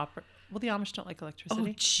know how to operate. Well, the Amish don't like Oh,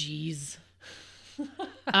 electricity. jeez.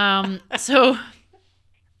 So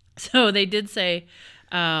So they did say,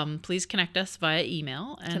 please connect us via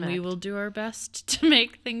email, and we will do our best to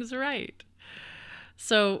make things right.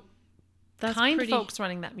 So that's kind folks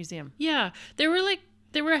running that museum. Yeah, there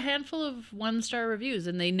were a handful of 1-star reviews,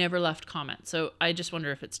 and they never left comments. So I just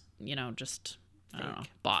wonder if it's just I don't know,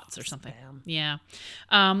 bots or something. Spam. Yeah.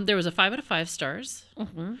 There was a 5 out of 5 stars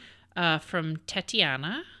from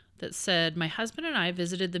Tetiana that said, my husband and I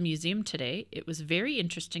visited the museum today. It was very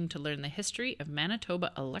interesting to learn the history of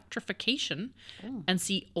Manitoba electrification and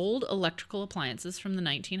see old electrical appliances from the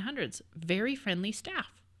 1900s. Very friendly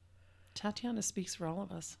staff. Tatiana speaks for all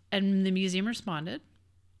of us. And the museum responded,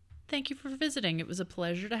 thank you for visiting. It was a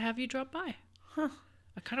pleasure to have you drop by. Huh.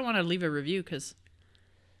 I kind of want to leave a review because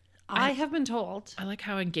I have been told. I like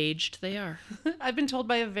how engaged they are. I've been told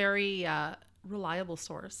by a very reliable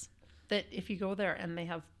source that if you go there and they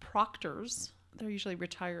have proctors, they're usually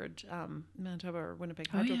retired Manitoba or Winnipeg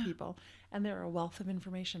Hydro people, and they're a wealth of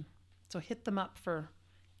information. So hit them up for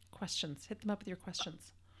questions. Hit them up with your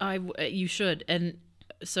questions. You should. And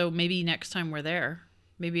so maybe next time we're there,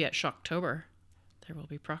 maybe at Shocktober, there will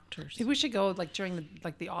be proctors. Maybe we should go during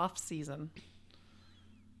the off season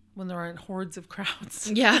when there aren't hordes of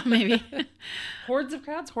crowds. Yeah, maybe. Hordes of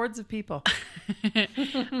crowds, hordes of people.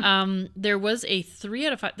 There was a 3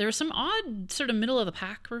 out of 5. There were some odd sort of middle of the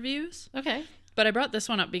pack reviews. Okay. But I brought this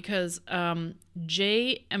one up because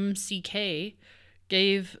JMCK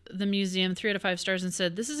gave the museum 3 out of 5 stars and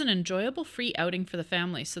said, this is an enjoyable free outing for the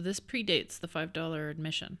family. So this predates the $5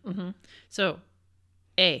 admission. Mm-hmm. So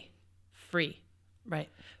A, free. Right.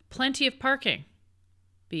 Plenty of parking.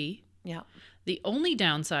 B, yeah. The only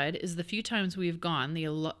downside is the few times we've gone,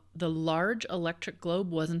 the large electric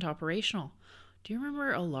globe wasn't operational. Do you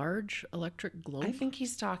remember a large electric globe? I think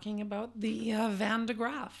he's talking about the Van de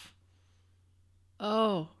Graaff.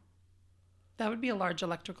 Oh. That would be a large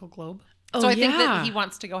electrical globe. Oh, so I think that he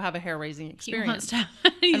wants to go have a hair-raising experience.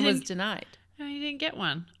 And was denied. No, he didn't get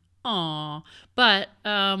one. Aw. But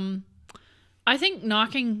I think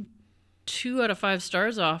knocking 2 out of 5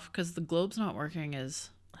 stars off because the globe's not working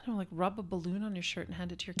is... I don't know, rub a balloon on your shirt and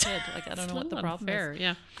hand it to your kid. I don't know what the problem is.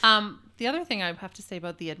 Yeah. The other thing I have to say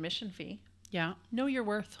about the admission fee. Yeah. Know your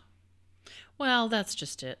worth. Well, that's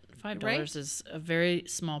just it. $5 right? is a very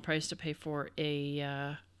small price to pay for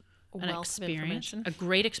an experience, a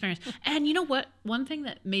great experience. And you know what? One thing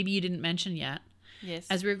that maybe you didn't mention yet. Yes.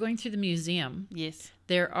 As we were going through the museum. Yes.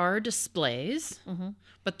 There are displays,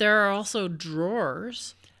 but there are also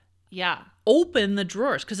drawers. Yeah. Open the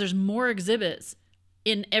drawers because there's more exhibits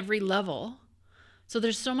in every level. So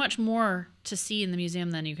there's so much more to see in the museum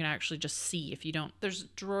than you can actually just see if you don't. There's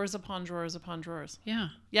drawers upon drawers upon drawers. Yeah.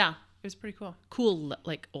 Yeah. It was pretty cool. Cool,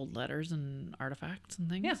 old letters and artifacts and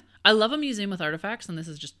things. Yeah. I love a museum with artifacts, and this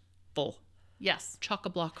is just full. Yes.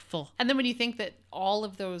 Chock-a-block full. And then when you think that all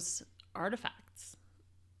of those artifacts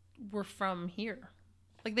were from here.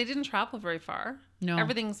 They didn't travel very far. No.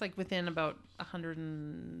 Everything's within about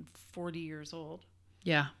 140 years old.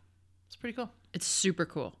 Yeah. It's pretty cool. It's super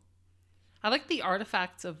cool. I like the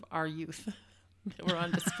artifacts of our youth that were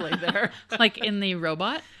on display there. In the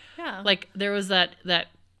robot? Yeah. There was that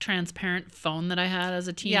transparent phone that I had as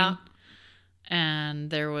a teen. Yeah. And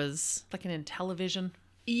there was... an Intellivision.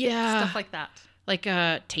 Yeah. Stuff like that.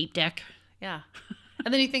 A tape deck. Yeah.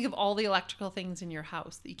 And then you think of all the electrical things in your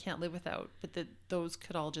house that you can't live without, but that those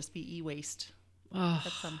could all just be e-waste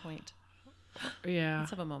at some point. Yeah. Let's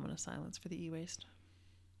have a moment of silence for the e-waste.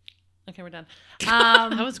 Okay, we're done.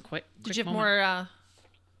 That was quick. Did you have more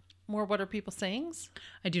what are people sayings?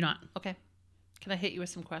 I do not. Okay. Can I hit you with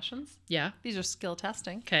some questions? Yeah. These are skill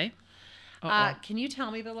testing. Okay. Can you tell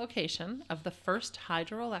me the location of the first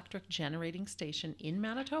hydroelectric generating station in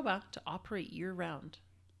Manitoba to operate year-round?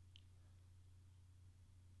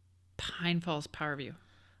 Pine Falls Powerview.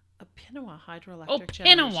 A Pinawa hydroelectric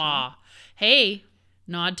generation. Pinawa. Hey,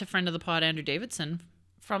 nod to friend of the pod, Andrew Davidson.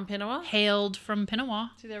 From Pinawa? Hailed from Pinawa.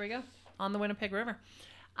 See, there we go. On the Winnipeg River.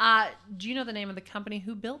 Do you know the name of the company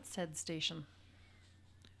who built said station?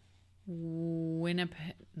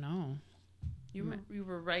 Winnipeg. No. You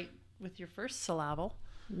were right with your first syllable.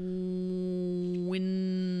 You've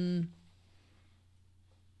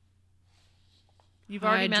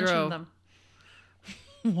already mentioned them.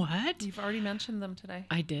 What? You've already mentioned them today.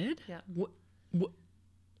 I did? Yeah.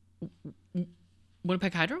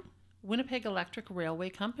 Winnipeg Hydro? Winnipeg Electric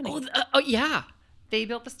Railway Company. Oh, yeah. They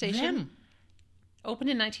built the station. Them.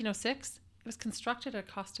 Opened in 1906. It was constructed at a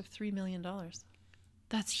cost of $3 million.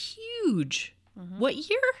 That's huge. Mm-hmm. What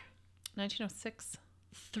year? 1906.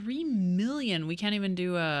 3 million. We can't even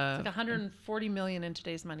do a... It's $140 million in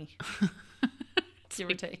today's money. give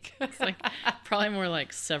or take. It's like probably more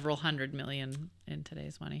like several hundred million in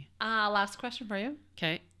today's money. Last question for you.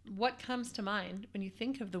 Okay. What comes to mind when you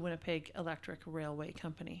think of the Winnipeg Electric Railway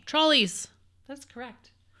Company? Trolleys. That's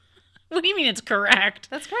correct. What do you mean it's correct?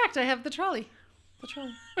 That's correct. I have the trolley. The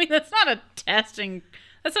trolley. I mean, that's not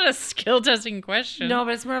a skill testing question. No,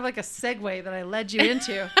 but it's more of like a segue that I led you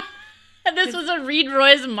into. And this was a Reed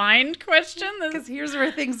Roy's mind question? Because here's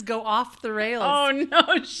where things go off the rails. Oh,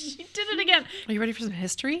 no. She did it again. Are you ready for some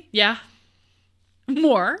history? Yeah.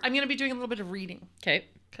 More. I'm going to be doing a little bit of reading. Okay.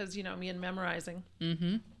 Because, you know, me and memorizing.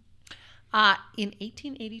 Mm-hmm. In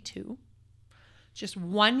 1882, just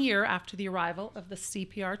 1 year after the arrival of the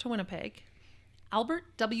CPR to Winnipeg, Albert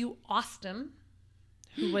W. Austin,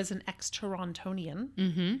 who was an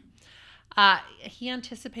ex-Torontonian, he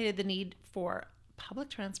anticipated the need for public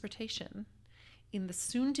transportation in the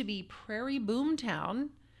soon-to-be prairie boom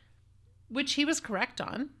town, which he was correct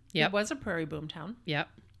on. Yep. It was a prairie boom town. Yep.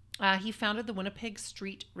 He founded the Winnipeg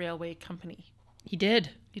Street Railway Company. He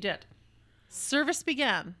did. He did. Service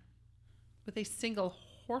began with a single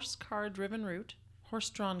horse-car-driven route.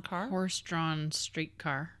 Horse-drawn car? Horse-drawn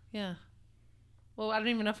streetcar. Yeah. Well, I don't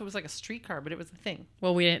even know if it was like a streetcar, but it was a thing.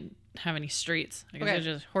 Well, we didn't have any streets. I guess it was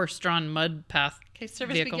just horse-drawn mud path. Okay,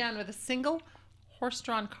 service vehicle. began with a single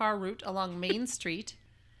horse-drawn car route along Main Street,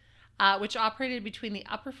 which operated between the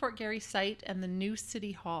Upper Fort Garry site and the new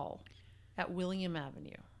City Hall at William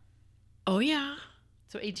Avenue. Oh, yeah.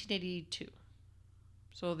 So 1882.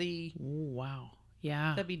 So the... Oh, wow.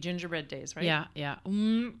 Yeah. That'd be gingerbread days, right? Yeah, yeah.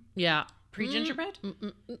 Yeah. Pre-gingerbread?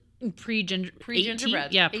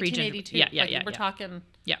 Pre-gingerbread. Yeah, pre-gingerbread. 1882. Yeah. We're talking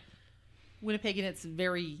Winnipeg in its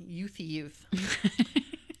very youth.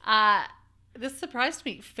 This surprised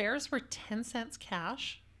me. Fares were 10 cents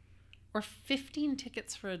cash or 15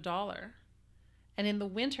 tickets for $1. And in the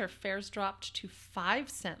winter, fares dropped to 5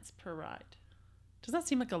 cents per ride. Does that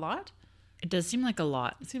seem like a lot? It does seem like a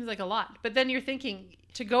lot. It seems like a lot. But then you're thinking,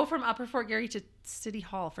 to go from Upper Fort Garry to City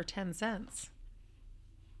Hall for 10 cents,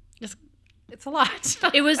 it's a lot.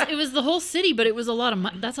 It was the whole city, but it was a lot of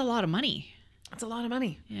money. That's a lot of money. It's a lot of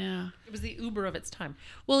money. Yeah. It was the Uber of its time.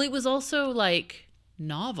 Well, it was also like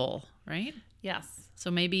novel, right? Yes.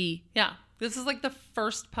 So maybe. Yeah. This is like the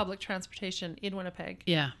first public transportation in Winnipeg.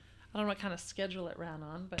 Yeah. I don't know what kind of schedule it ran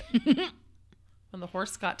on, but when the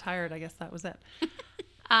horse got tired, I guess that was it.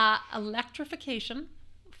 Electrification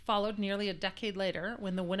followed nearly a decade later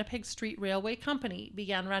when the Winnipeg Street Railway Company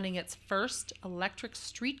began running its first electric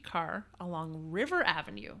streetcar along River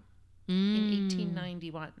Avenue in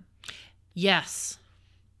 1891. Yes.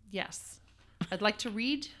 Yes. I'd like to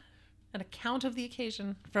read an account of the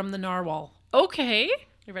occasion from the Narwhal. Okay.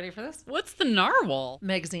 You ready for this? What's the narwhal?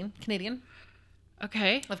 Magazine, Canadian,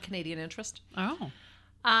 Okay. of Canadian interest. Oh.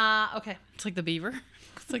 Okay. It's like the beaver.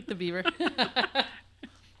 It's like the beaver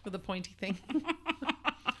with a pointy thing.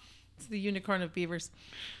 It's the unicorn of beavers.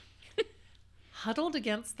 Huddled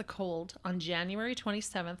against the cold on January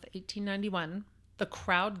 27th, 1891, the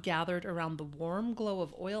crowd gathered around the warm glow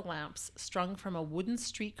of oil lamps strung from a wooden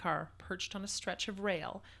streetcar perched on a stretch of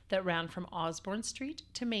rail that ran from Osborne Street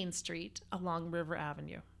to Main Street along River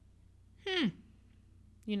Avenue.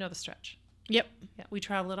 You know the stretch. Yep. Yeah, we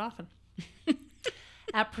travel it often.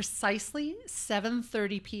 At precisely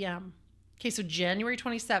 7:30 p.m. Okay, so January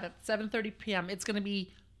 27th, 7:30 p.m., it's going to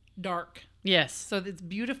be dark. Yes. So it's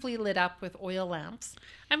beautifully lit up with oil lamps.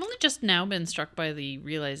 I've only just now been struck by the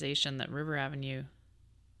realization that River Avenue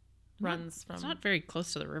Runs from... It's not very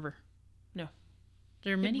close to the river. No.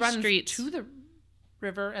 There are many It runs streets. to the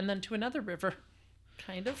river and then to another river.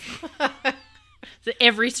 Kind of.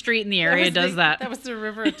 Every street in the area does that. That was the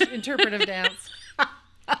river interpretive dance.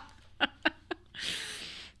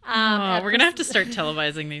 We're going to have to start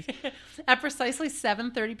televising these. At precisely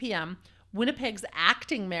 7:30 p.m., Winnipeg's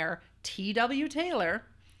acting mayor, T.W. Taylor,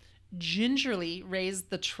 gingerly raised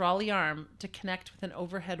the trolley arm to connect with an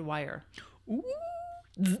overhead wire. Ooh.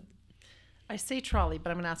 I say trolley, but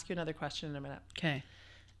I'm going to ask you another question in a minute. Okay.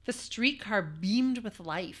 The streetcar beamed with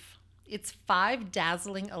life, its 5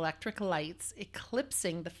 dazzling electric lights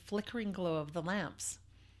eclipsing the flickering glow of the lamps.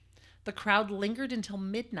 The crowd lingered until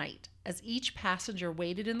midnight as each passenger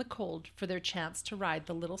waited in the cold for their chance to ride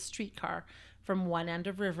the little streetcar from one end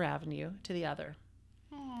of River Avenue to the other.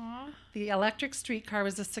 Aww. The electric streetcar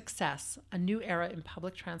was a success. A new era in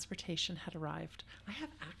public transportation had arrived. I have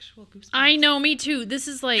actual goosebumps. I know, me too. This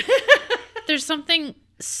is like, there's something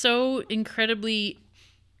so incredibly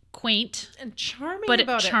quaint And charming but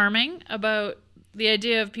about it. charming about the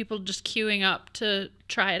idea of people just queuing up to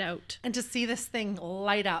try it out. And to see this thing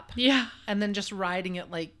light up. Yeah. And then just riding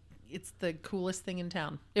it like it's the coolest thing in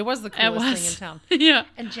town. It was the coolest thing in town. Yeah.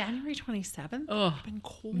 And January 27th, Oh, it's been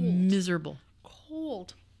cold. miserable.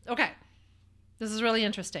 Cold. Okay. This is really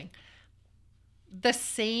interesting. The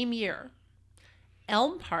same year,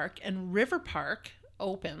 Elm Park and River Park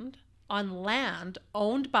opened on land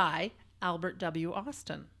owned by Albert W.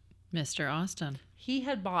 Austin. Mr. Austin. He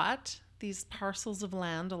had bought these parcels of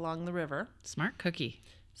land along the river. Smart cookie.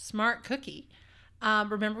 Smart cookie.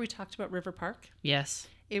 Remember we talked about River Park? Yes.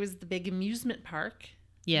 It was the big amusement park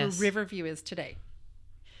Yes. where Riverview is today.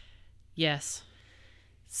 Yes.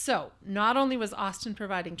 So not only was Austin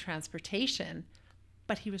providing transportation,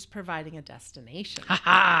 but he was providing a destination. Ha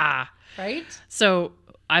ha. Right? So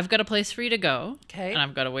I've got a place for you to go. Okay. And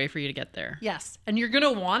I've got a way for you to get there. Yes. And you're going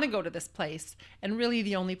to want to go to this place. And really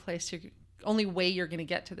the only way you're going to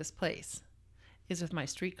get to this place is with my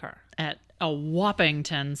streetcar. At a whopping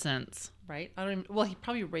 10 cents. Right? He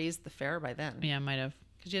probably raised the fare by then. Yeah, might have.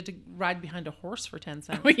 Because you had to ride behind a horse for 10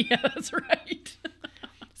 cents. Oh, yeah, that's right.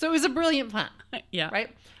 So it was a brilliant plan. Yeah.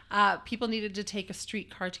 Right? People needed to take a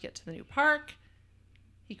streetcar to get to the new park.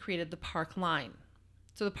 He created the Park Line.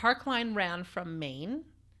 So the Park Line ran from Maine,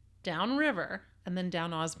 down river, and then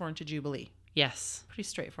down Osborne to Jubilee. Yes. Pretty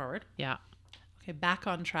straightforward. Yeah. Okay, back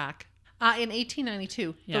on track. In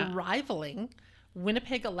 1892, Yeah. the rivaling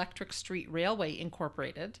Winnipeg Electric Street Railway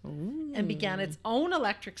incorporated and began its own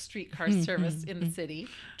electric streetcar service in the city,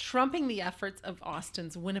 trumping the efforts of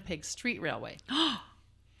Austin's Winnipeg Street Railway.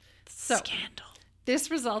 So, Scandal. this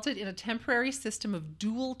resulted in a temporary system of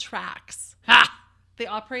dual tracks. Ha! They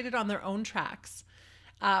operated on their own tracks,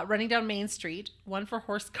 running down Main Street, one for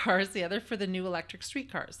horse cars, the other for the new electric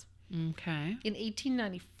streetcars. Okay. In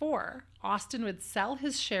 1894, Austin would sell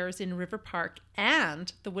his shares in River Park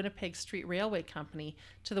and the Winnipeg Street Railway Company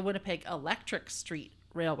to the Winnipeg Electric Street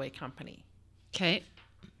Railway Company. Okay.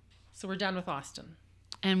 So we're done with Austin.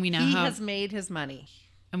 And we now He have has made his money.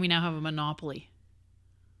 a monopoly.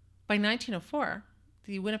 By 1904,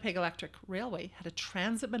 the Winnipeg Electric Railway had a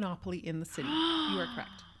transit monopoly in the city. You are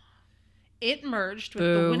correct. It merged with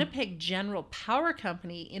the Winnipeg General Power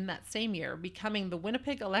Company in that same year, becoming the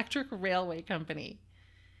Winnipeg Electric Railway Company.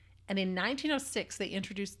 And in 1906, they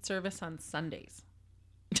introduced service on Sundays.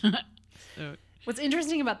 So, What's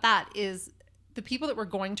interesting about that is the people that were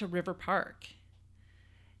going to River Park.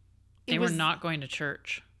 they were not going to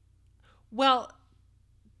church. Well,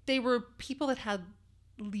 they were people that had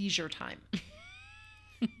leisure time.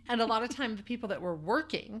 And a lot of time, the people that were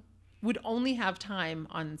working would only have time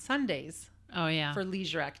on Sundays Oh, yeah. for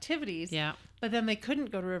leisure activities. Yeah. But then they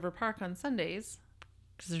couldn't go to River Park on Sundays.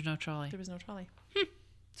 Because there's no trolley. There was no trolley.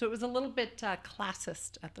 So it was a little bit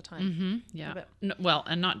classist at the time. Mm-hmm. Yeah. No, well,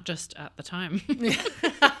 and not just at the time.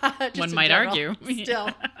 Just One in might general. argue. Still.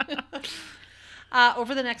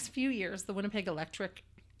 Over the next few years, the Winnipeg Electric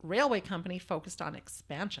Railway Company focused on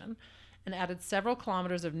expansion and added several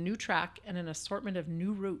kilometers of new track and an assortment of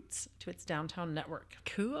new routes to its downtown network.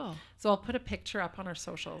 Cool. So I'll put a picture up on our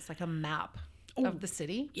socials, like a map of the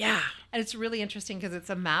city. Yeah. And it's really interesting because it's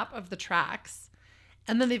a map of the tracks.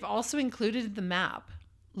 And then they've also included in the map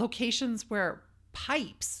locations where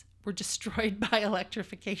pipes were destroyed by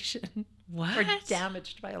electrification. What? Or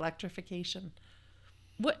damaged by electrification.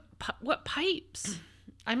 What pipes?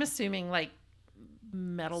 I'm assuming like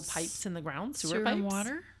metal pipes in the ground, sewer pipes. and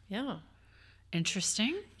water? Yeah.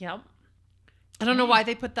 Interesting. Yep. I don't know why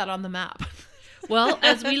they put that on the map. Well,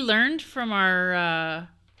 as we learned from our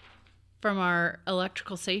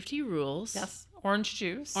electrical safety rules, Yes. Orange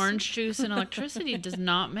juice. orange juice and electricity does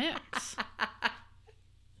not mix.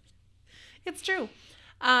 It's true.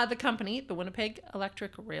 The company, the Winnipeg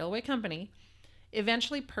Electric Railway Company,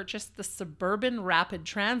 eventually purchased the Suburban Rapid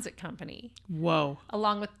Transit Company, Whoa.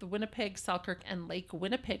 along with the Winnipeg, Selkirk, and Lake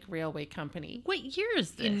Winnipeg Railway Company What year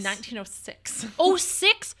is this? in 1906.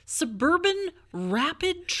 06? Suburban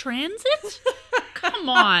Rapid Transit? Come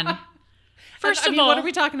on. First of all, what are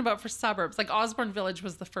we talking about for suburbs? Like Osborne Village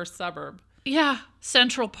was the first suburb. yeah,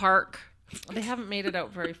 Central Park. They haven't made it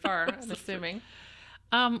out very far, I'm assuming.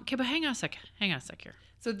 Okay, but hang on a sec here.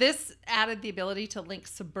 So this added the ability to link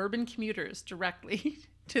suburban commuters directly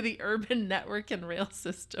to the urban network and rail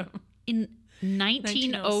system. In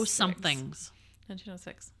 1900 1906. somethings.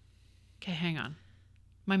 1906. Okay, hang on.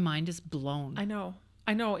 My mind is blown. I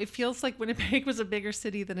know. It feels like Winnipeg was a bigger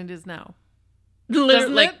city than it is now. Literally,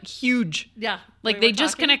 Doesn't like it? huge. Yeah. Like they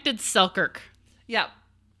just connected Selkirk. Yeah.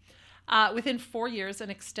 Within 4 years, an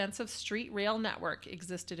extensive street rail network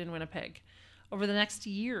existed in Winnipeg. Over the next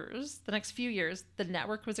few years, the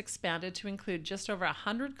network was expanded to include just over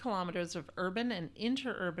 100 kilometers of urban and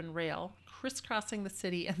interurban rail crisscrossing the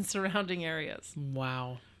city and surrounding areas.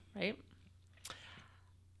 Wow. Right?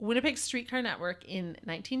 Winnipeg's streetcar network in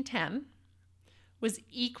 1910 was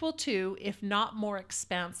equal to, if not more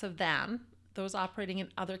expansive than, those operating in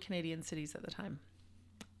other Canadian cities at the time.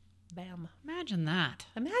 Bam. Imagine that.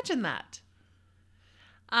 Imagine that.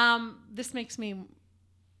 This makes me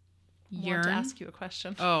want to ask you a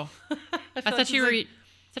question. Oh. I thought you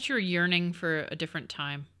were yearning for a different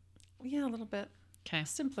time. Yeah, a little bit. Okay.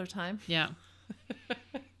 Simpler time. Yeah.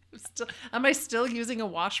 Am I still using a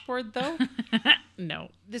washboard, though? No.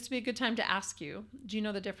 This would be a good time to ask you, do you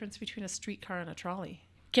know the difference between a streetcar and a trolley?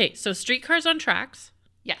 Okay, so streetcars on tracks.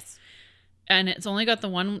 Yes. And it's only got the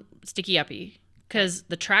one sticky uppie because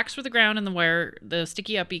the tracks were the ground and the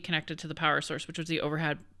sticky uppie connected to the power source, which was the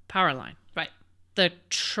overhead power line. Right. The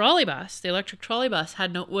trolley bus, the electric trolley bus,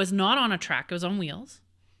 was not on a track. It was on wheels.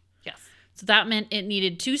 Yes. So that meant it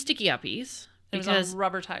needed two sticky uppies. It was on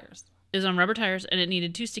rubber tires. It was on rubber tires, and it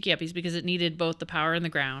needed two sticky uppies because it needed both the power and the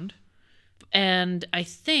ground. And I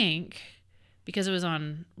think, because it was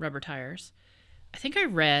on rubber tires, I think I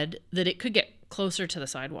read that it could get closer to the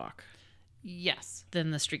sidewalk. Yes.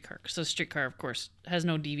 Than the streetcar. So streetcar, of course, has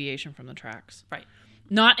no deviation from the tracks. Right.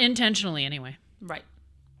 Not intentionally, anyway. Right.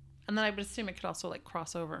 And then I would assume it could also like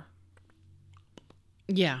cross over.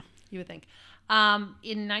 Yeah. You would think.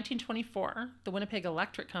 In 1924, the Winnipeg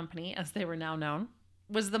Electric Company, as they were now known,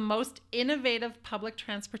 was the most innovative public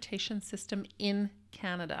transportation system in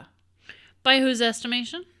Canada. By whose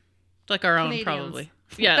estimation? Like our Canadians. own, probably.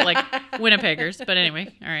 Yeah, like Winnipeggers. But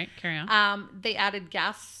anyway, all right, carry on. They added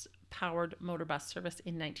gas-powered motor bus service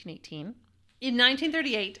in 1918. In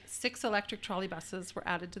 1938, 6 electric trolley buses were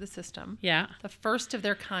added to the system. Yeah. The first of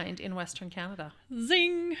their kind in Western Canada.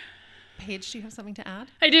 Zing. Paige, do you have something to add?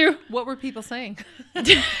 I do. What were people saying?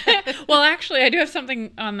 Well, actually, I do have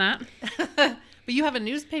something on that. But you have a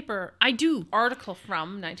newspaper I do. article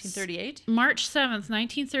from 1938. March 7th,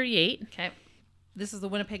 1938. Okay. This is the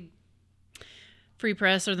Winnipeg Free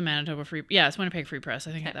Press or the Manitoba Free... Yeah, it's Winnipeg Free Press,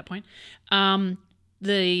 I think, at that point.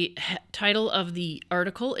 The title of the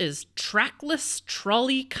article is Trackless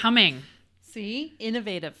Trolley Coming. See?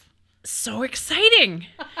 Innovative. So exciting!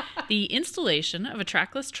 The installation of a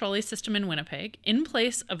trackless trolley system in Winnipeg, in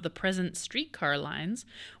place of the present streetcar lines,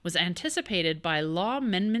 was anticipated by Law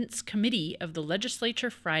Amendments Committee of the Legislature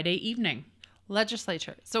Friday evening.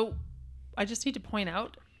 Legislature. So I just need to point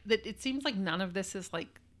out that it seems like none of this is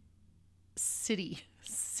like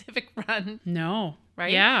civic run. No.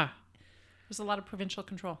 Right? Yeah. There's a lot of provincial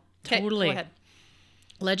control. Totally. Go ahead.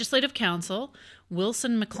 Legislative Council,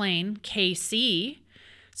 Wilson McLean, KC.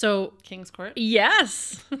 So, King's Court.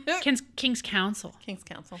 yes, King's Council. King's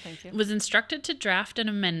Council, thank you. Was instructed to draft an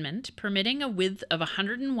amendment permitting a width of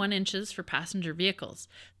 101 inches for passenger vehicles.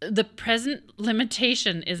 The present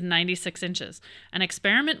limitation is 96 inches. An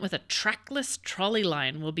experiment with a trackless trolley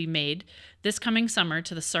line will be made this coming summer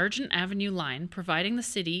to the Sargent Avenue line, providing the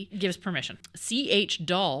city gives permission. C.H.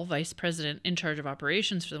 Dahl, vice president in charge of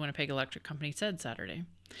operations for the Winnipeg Electric Company, said Saturday.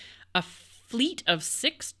 A fleet of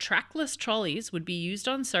 6 trackless trolleys would be used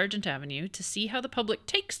on Sargent Avenue to see how the public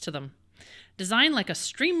takes to them. Designed like a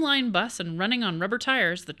streamlined bus and running on rubber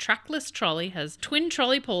tires, the trackless trolley has twin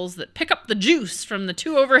trolley poles that pick up the juice from the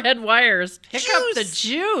 2 overhead wires. Pick up the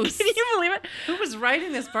juice? Can you believe it? Who was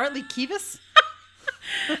writing this? Bartley Kivas?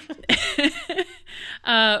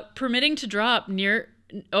 Permitting to drop near...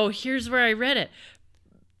 Oh, here's where I read it.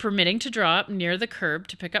 Permitting to drop near the curb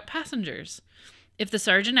to pick up passengers. If the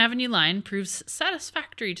Sargent Avenue line proves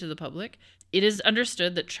satisfactory to the public, it is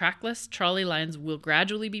understood that trackless trolley lines will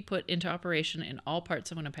gradually be put into operation in all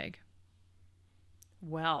parts of Winnipeg.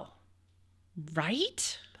 Well.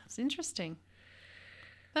 Right? That's interesting.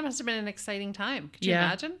 That must have been an exciting time. Could you Yeah.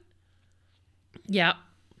 imagine? Yeah.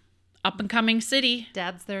 Up and coming city.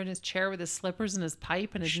 Dad's there in his chair with his slippers and his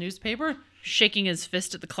pipe and his newspaper. Shaking his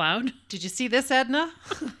fist at the cloud. Did you see this, Edna?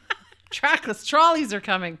 Trackless trolleys are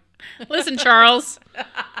coming. Listen, Charles.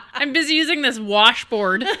 I'm busy using this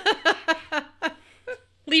washboard.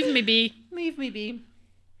 Leave me be. Leave me be.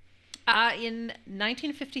 In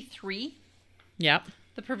 1953, Yep.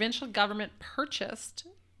 the provincial government purchased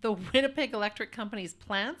the Winnipeg Electric Company's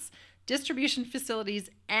plants, distribution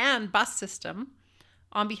facilities, and bus system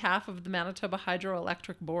on behalf of the Manitoba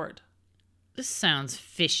Hydroelectric Board. This sounds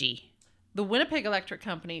fishy. The Winnipeg Electric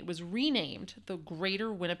Company was renamed the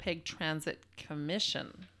Greater Winnipeg Transit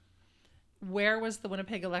Commission. Where was the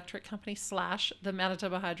Winnipeg Electric Company / the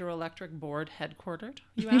Manitoba Hydroelectric Board headquartered?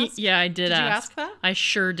 You asked? Yeah, I did Did ask. you ask that? I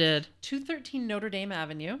sure did. 213 Notre Dame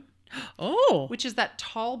Avenue, Oh. which is that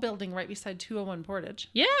tall building right beside 201 Portage.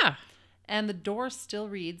 Yeah. And the door still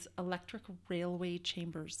reads Electric Railway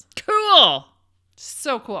Chambers. Cool.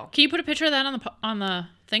 So cool. Can you put a picture of that on the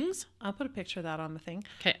things? I'll put a picture of that on the thing.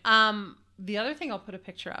 Okay. The other thing I'll put a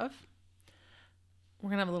picture of,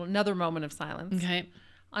 we're going to have another moment of silence. Okay.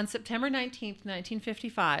 On September 19th,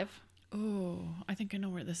 1955, Oh, I think I know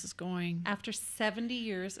where this is going. after 70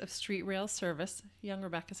 years of street rail service, young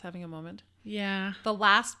Rebecca's having a moment, Yeah. the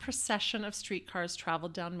last procession of streetcars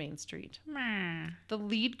traveled down Main Street. Meh. The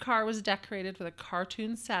lead car was decorated with a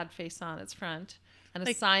cartoon sad face on its front and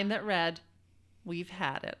a sign that read, "We've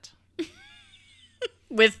had it."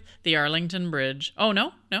 With the Arlington Bridge. Oh,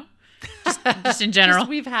 no. Just in general. Just,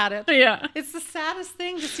 we've had it. Yeah. It's the saddest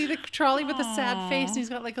thing to see the trolley with a sad face and he's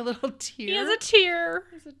got like a little tear. He has a tear.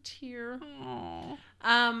 There's a tear. Aww.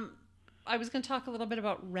 I was going to talk a little bit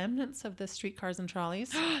about remnants of the streetcars and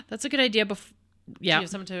trolleys. That's a good idea. Do Yeah. you have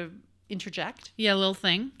something to interject? Yeah, a little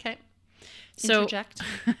thing. Okay. So, Interject.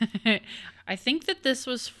 I think that this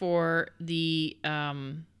was for the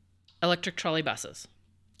electric trolley buses,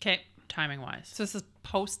 Okay. timing wise. So this is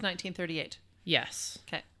post 1938. Yes.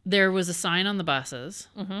 Okay. There was a sign on the buses.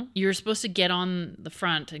 Mm-hmm. You were supposed to get on the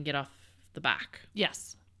front and get off the back.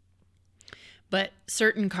 Yes. But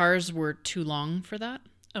certain cars were too long for that.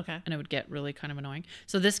 Okay. And it would get really kind of annoying.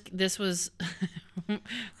 So this was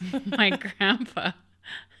my grandpa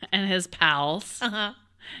and his pals. Uh-huh.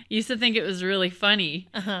 Used to think it was really funny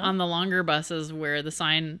on the longer buses where the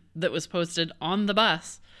sign that was posted on the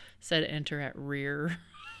bus said "Enter at rear."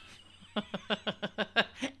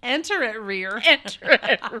 Enter at rear. Enter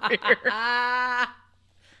at rear. I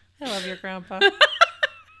love your grandpa.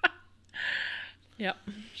 Yep.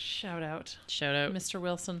 Shout out. Shout out. Mr.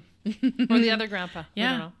 Wilson. Or the other grandpa. We Yeah.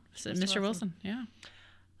 don't know. So Mr. Wilson. Yeah.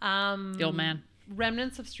 The The old man.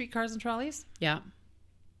 Remnants of streetcars and trolleys. Yeah.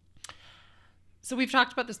 So we've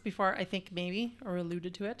talked about this before, I think maybe, or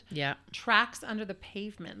alluded to it. Yeah. Tracks under the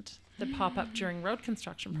pavement that pop up during road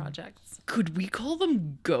construction projects. Could we call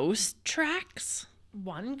them ghost tracks?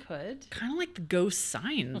 One could. Kind of like the ghost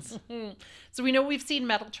signs. So we know we've seen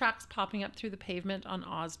metal tracks popping up through the pavement on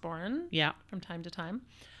Osborne Yeah. from time to time.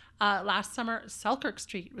 Last summer, Selkirk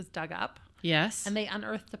Street was dug up Yes. and they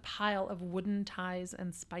unearthed a pile of wooden ties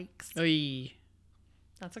and spikes. Oy.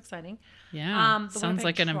 That's exciting. Yeah. The Sounds Winnipeg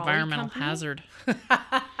like an Trolley environmental Company? hazard.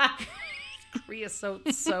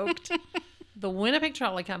 Creosote soaked. The Winnipeg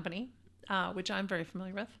Trolley Company, which I'm very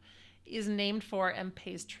familiar with, is named for and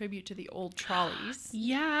pays tribute to the old trolleys.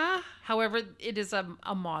 Yeah. However, it is a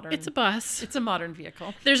modern. It's a bus. It's a modern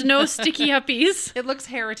vehicle. There's no sticky uppies. It looks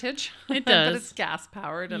heritage. It but does. it's gas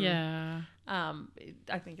powered. And, Yeah.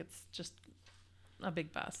 I think it's just a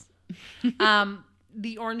big bus.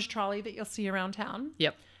 The orange trolley that you'll see around town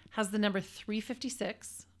Yep. has the number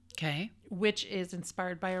 356, Okay. which is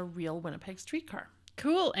inspired by a real Winnipeg streetcar.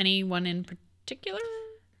 Cool. Anyone in particular?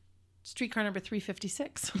 Streetcar number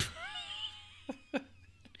 356.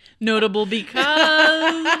 Notable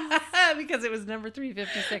because. Because it was number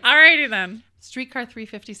 356. Alrighty then. Streetcar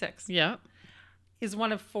 356 Yep. is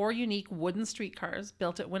one of 4 unique wooden streetcars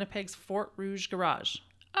built at Winnipeg's Fort Rouge Garage.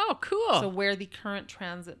 Oh, cool. So where the current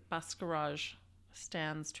transit bus garage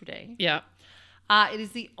stands today. Yeah. It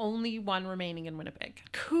is the only one remaining in Winnipeg.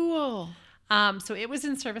 Cool. So it was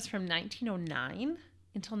in service from 1909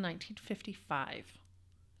 until 1955.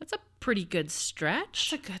 That's a pretty good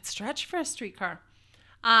stretch. It's a good stretch for a streetcar.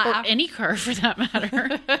 Or any car for that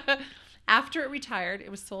matter. After it retired,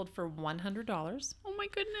 it was sold for $100. Oh my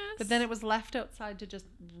goodness. But then it was left outside to just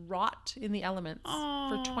rot in the elements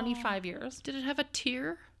for 25 years. Did it have a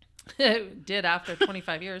tear? It did after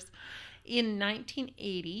 25 years. In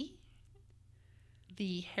 1980,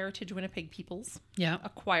 the Heritage Winnipeg Peoples Yeah.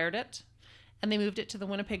 acquired it, and they moved it to the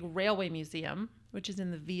Winnipeg Railway Museum, which is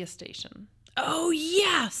in the Via Station. Oh,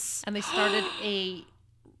 yes. And they started a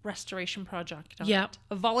restoration project on Yep. it,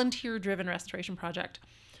 a volunteer-driven restoration project.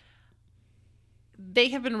 They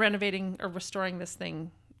have been renovating or restoring this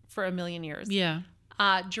thing for a million years. Yeah.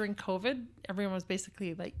 During COVID, everyone was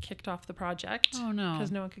basically like kicked off the project. Oh, no.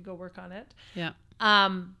 Because no one could go work on it. Yeah.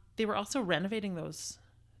 They were also renovating those.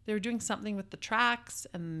 They were doing something with the tracks,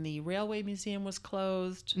 and the railway museum was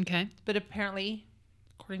closed. Okay. But apparently,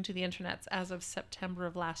 according to the internets, as of September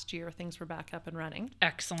of last year, things were back up and running.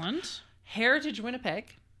 Excellent. Heritage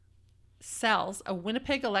Winnipeg sells a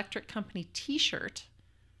Winnipeg Electric Company t-shirt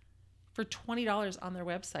for $20 on their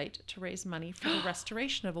website to raise money for the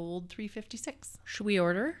restoration of old 356. Should we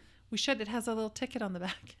order? We should. It has a little ticket on the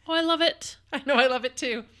back. Oh, I love it. I know. I love it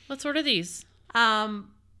too. Let's order these.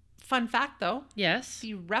 Fun fact, though. Yes.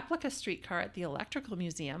 The replica streetcar at the Electrical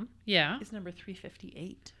Museum Yeah. is number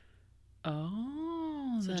 358.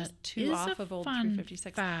 Oh, So that just 2 is off a of old fun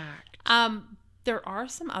 356. fact. There are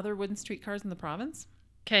some other wooden streetcars in the province.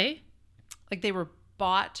 Okay. Like they were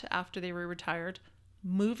bought after they were retired,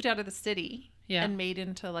 moved out of the city, and made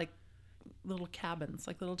into like little cabins,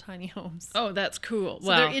 like little tiny homes. Oh, that's cool. So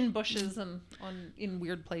they're in bushes and in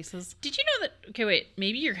weird places. Did you know that? Okay, wait.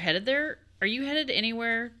 Maybe you're headed there. Are you headed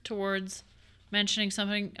anywhere towards mentioning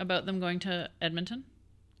something about them going to Edmonton?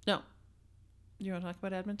 No. You want to talk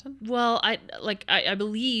about Edmonton? Well, I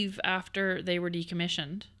believe after they were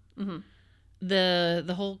decommissioned,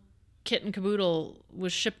 the whole kit and caboodle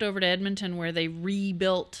was shipped over to Edmonton, where they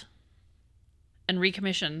rebuilt and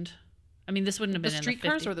recommissioned. I mean, this wouldn't have been the in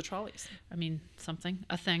streetcars or the trolleys. I mean,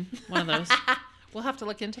 a thing, one of those. We'll have to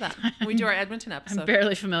look into that when we do our Edmonton episode. I'm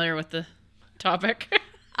barely familiar with the topic.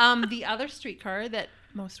 The other streetcar that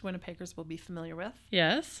most Winnipeggers will be familiar with.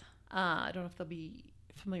 Yes. I don't know if they'll be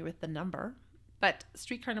familiar with the number, but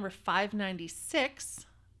streetcar number 596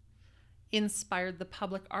 inspired the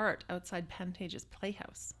public art outside Pantage's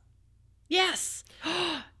Playhouse. Yes.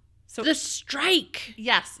 So the strike.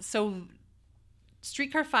 Yes. So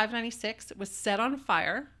streetcar 596 was set on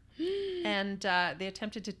fire, and they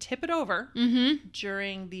attempted to tip it over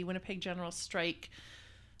during the Winnipeg General Strike,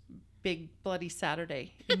 Big Bloody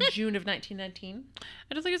Saturday in June of 1919.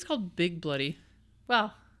 I don't think it's called Big Bloody.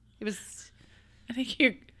 Well, it was. I think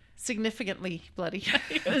you significantly bloody.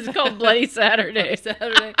 It was called Bloody Saturday.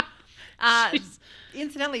 Saturday.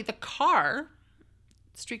 Incidentally, the car,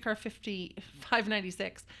 streetcar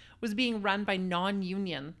 596, was being run by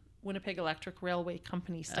non-union Winnipeg Electric Railway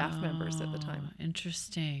Company staff members at the time.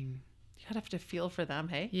 Interesting. You'd have to feel for them,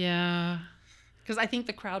 hey? Yeah. Because I think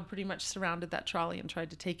the crowd pretty much surrounded that trolley and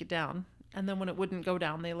tried to take it down. And then when it wouldn't go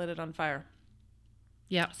down, they lit it on fire.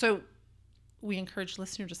 Yeah. So we encourage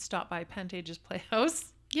listeners to stop by Pantage's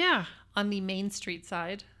Playhouse. Yeah. On the Main Street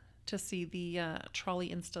side to see the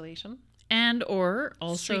trolley installation. And or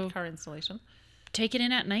also streetcar installation. Take it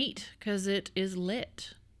in at night because it is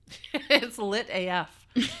lit. It's lit AF.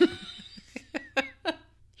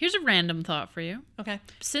 Here's a random thought for you. Okay.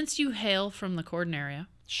 Since you hail from the Corden area.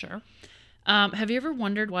 Sure. Have you ever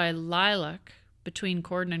wondered why Lilac between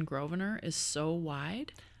Corden and Grosvenor is so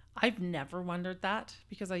wide? I've never wondered that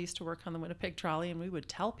because I used to work on the Winnipeg trolley and we would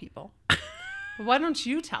tell people. But why don't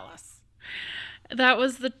you tell us? That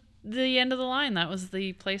was the end of the line. That was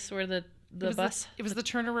the place where the bus... It was the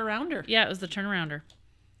turnarounder. Yeah, it was the turnarounder.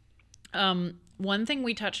 One thing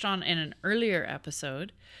we touched on in an earlier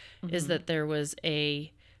episode is that there was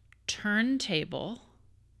a turntable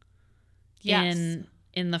in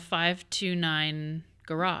the 529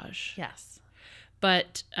 garage. Yes.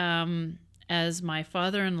 But as my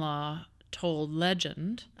father-in-law told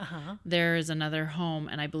legend, there is another home,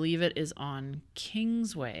 and I believe it is on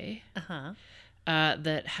Kingsway,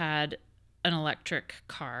 that had an electric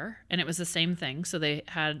car, and it was the same thing. So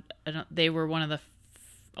they were one of the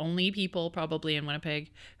only people probably in Winnipeg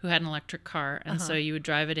who had an electric car, and so you would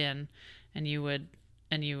drive it in, and you would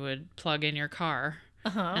plug in your car,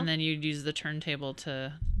 and then you'd use the turntable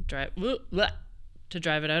to drive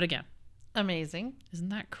it out again. Amazing. Isn't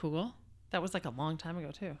that cool? That was like a long time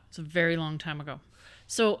ago too. It's a very long time ago.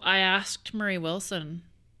 So I asked Murray Wilson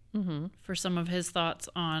for some of his thoughts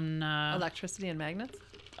on electricity and magnets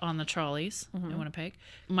on the trolleys in Winnipeg.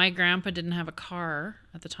 My grandpa didn't have a car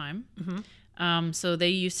at the time. So they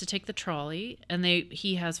used to take the trolley, and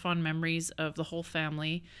he has fond memories of the whole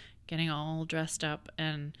family getting all dressed up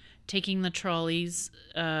and taking the trolleys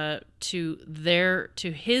to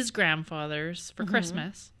his grandfather's for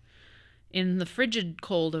Christmas in the frigid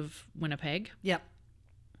cold of Winnipeg. Yep.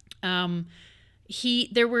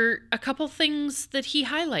 There were a couple things that he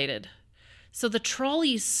highlighted. So the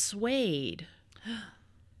trolleys swayed.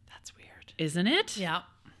 That's weird. Isn't it? Yeah.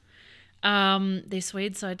 They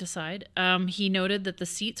swayed side to side. He noted that the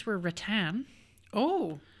seats were rattan.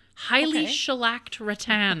 Oh. Highly shellacked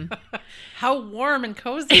rattan. How warm and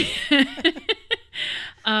cozy.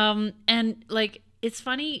 And like, it's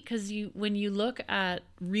funny because when you look at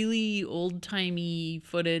really old-timey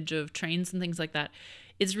footage of trains and things like that,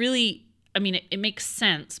 it's really, I mean, it makes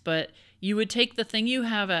sense, but you would take the thing you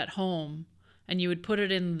have at home and you would put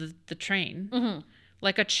it in the train,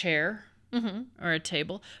 like a chair or a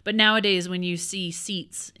table. But nowadays, when you see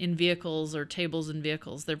seats in vehicles or tables in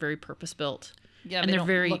vehicles, they're very purpose-built. Yeah, and they're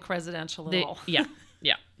very look residential at all. Yeah.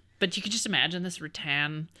 But you could just imagine this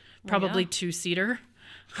rattan, probably two-seater.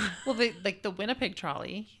 Well, like the Winnipeg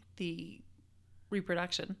trolley, the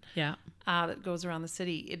reproduction, that goes around the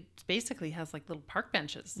city, it basically has like little park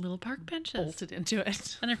benches. Bolted into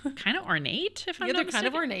it. And they're kind of ornate, if I'm not mistaken. mistaken. Kind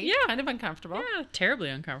of ornate, kind of uncomfortable. Yeah, terribly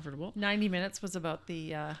uncomfortable. 90 minutes was about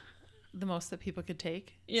the most that people could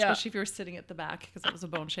take. Yeah. Especially if you were sitting at the back, because that was a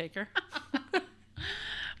bone shaker.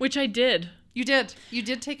 Which I did. You did. You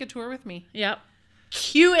did take a tour with me. Yep.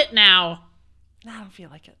 Cue it now. I don't feel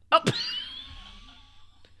like it. Oh.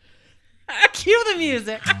 Cue the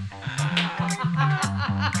music.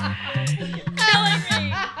 You're killing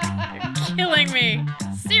me. You're killing me.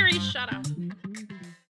 Siri, shut up.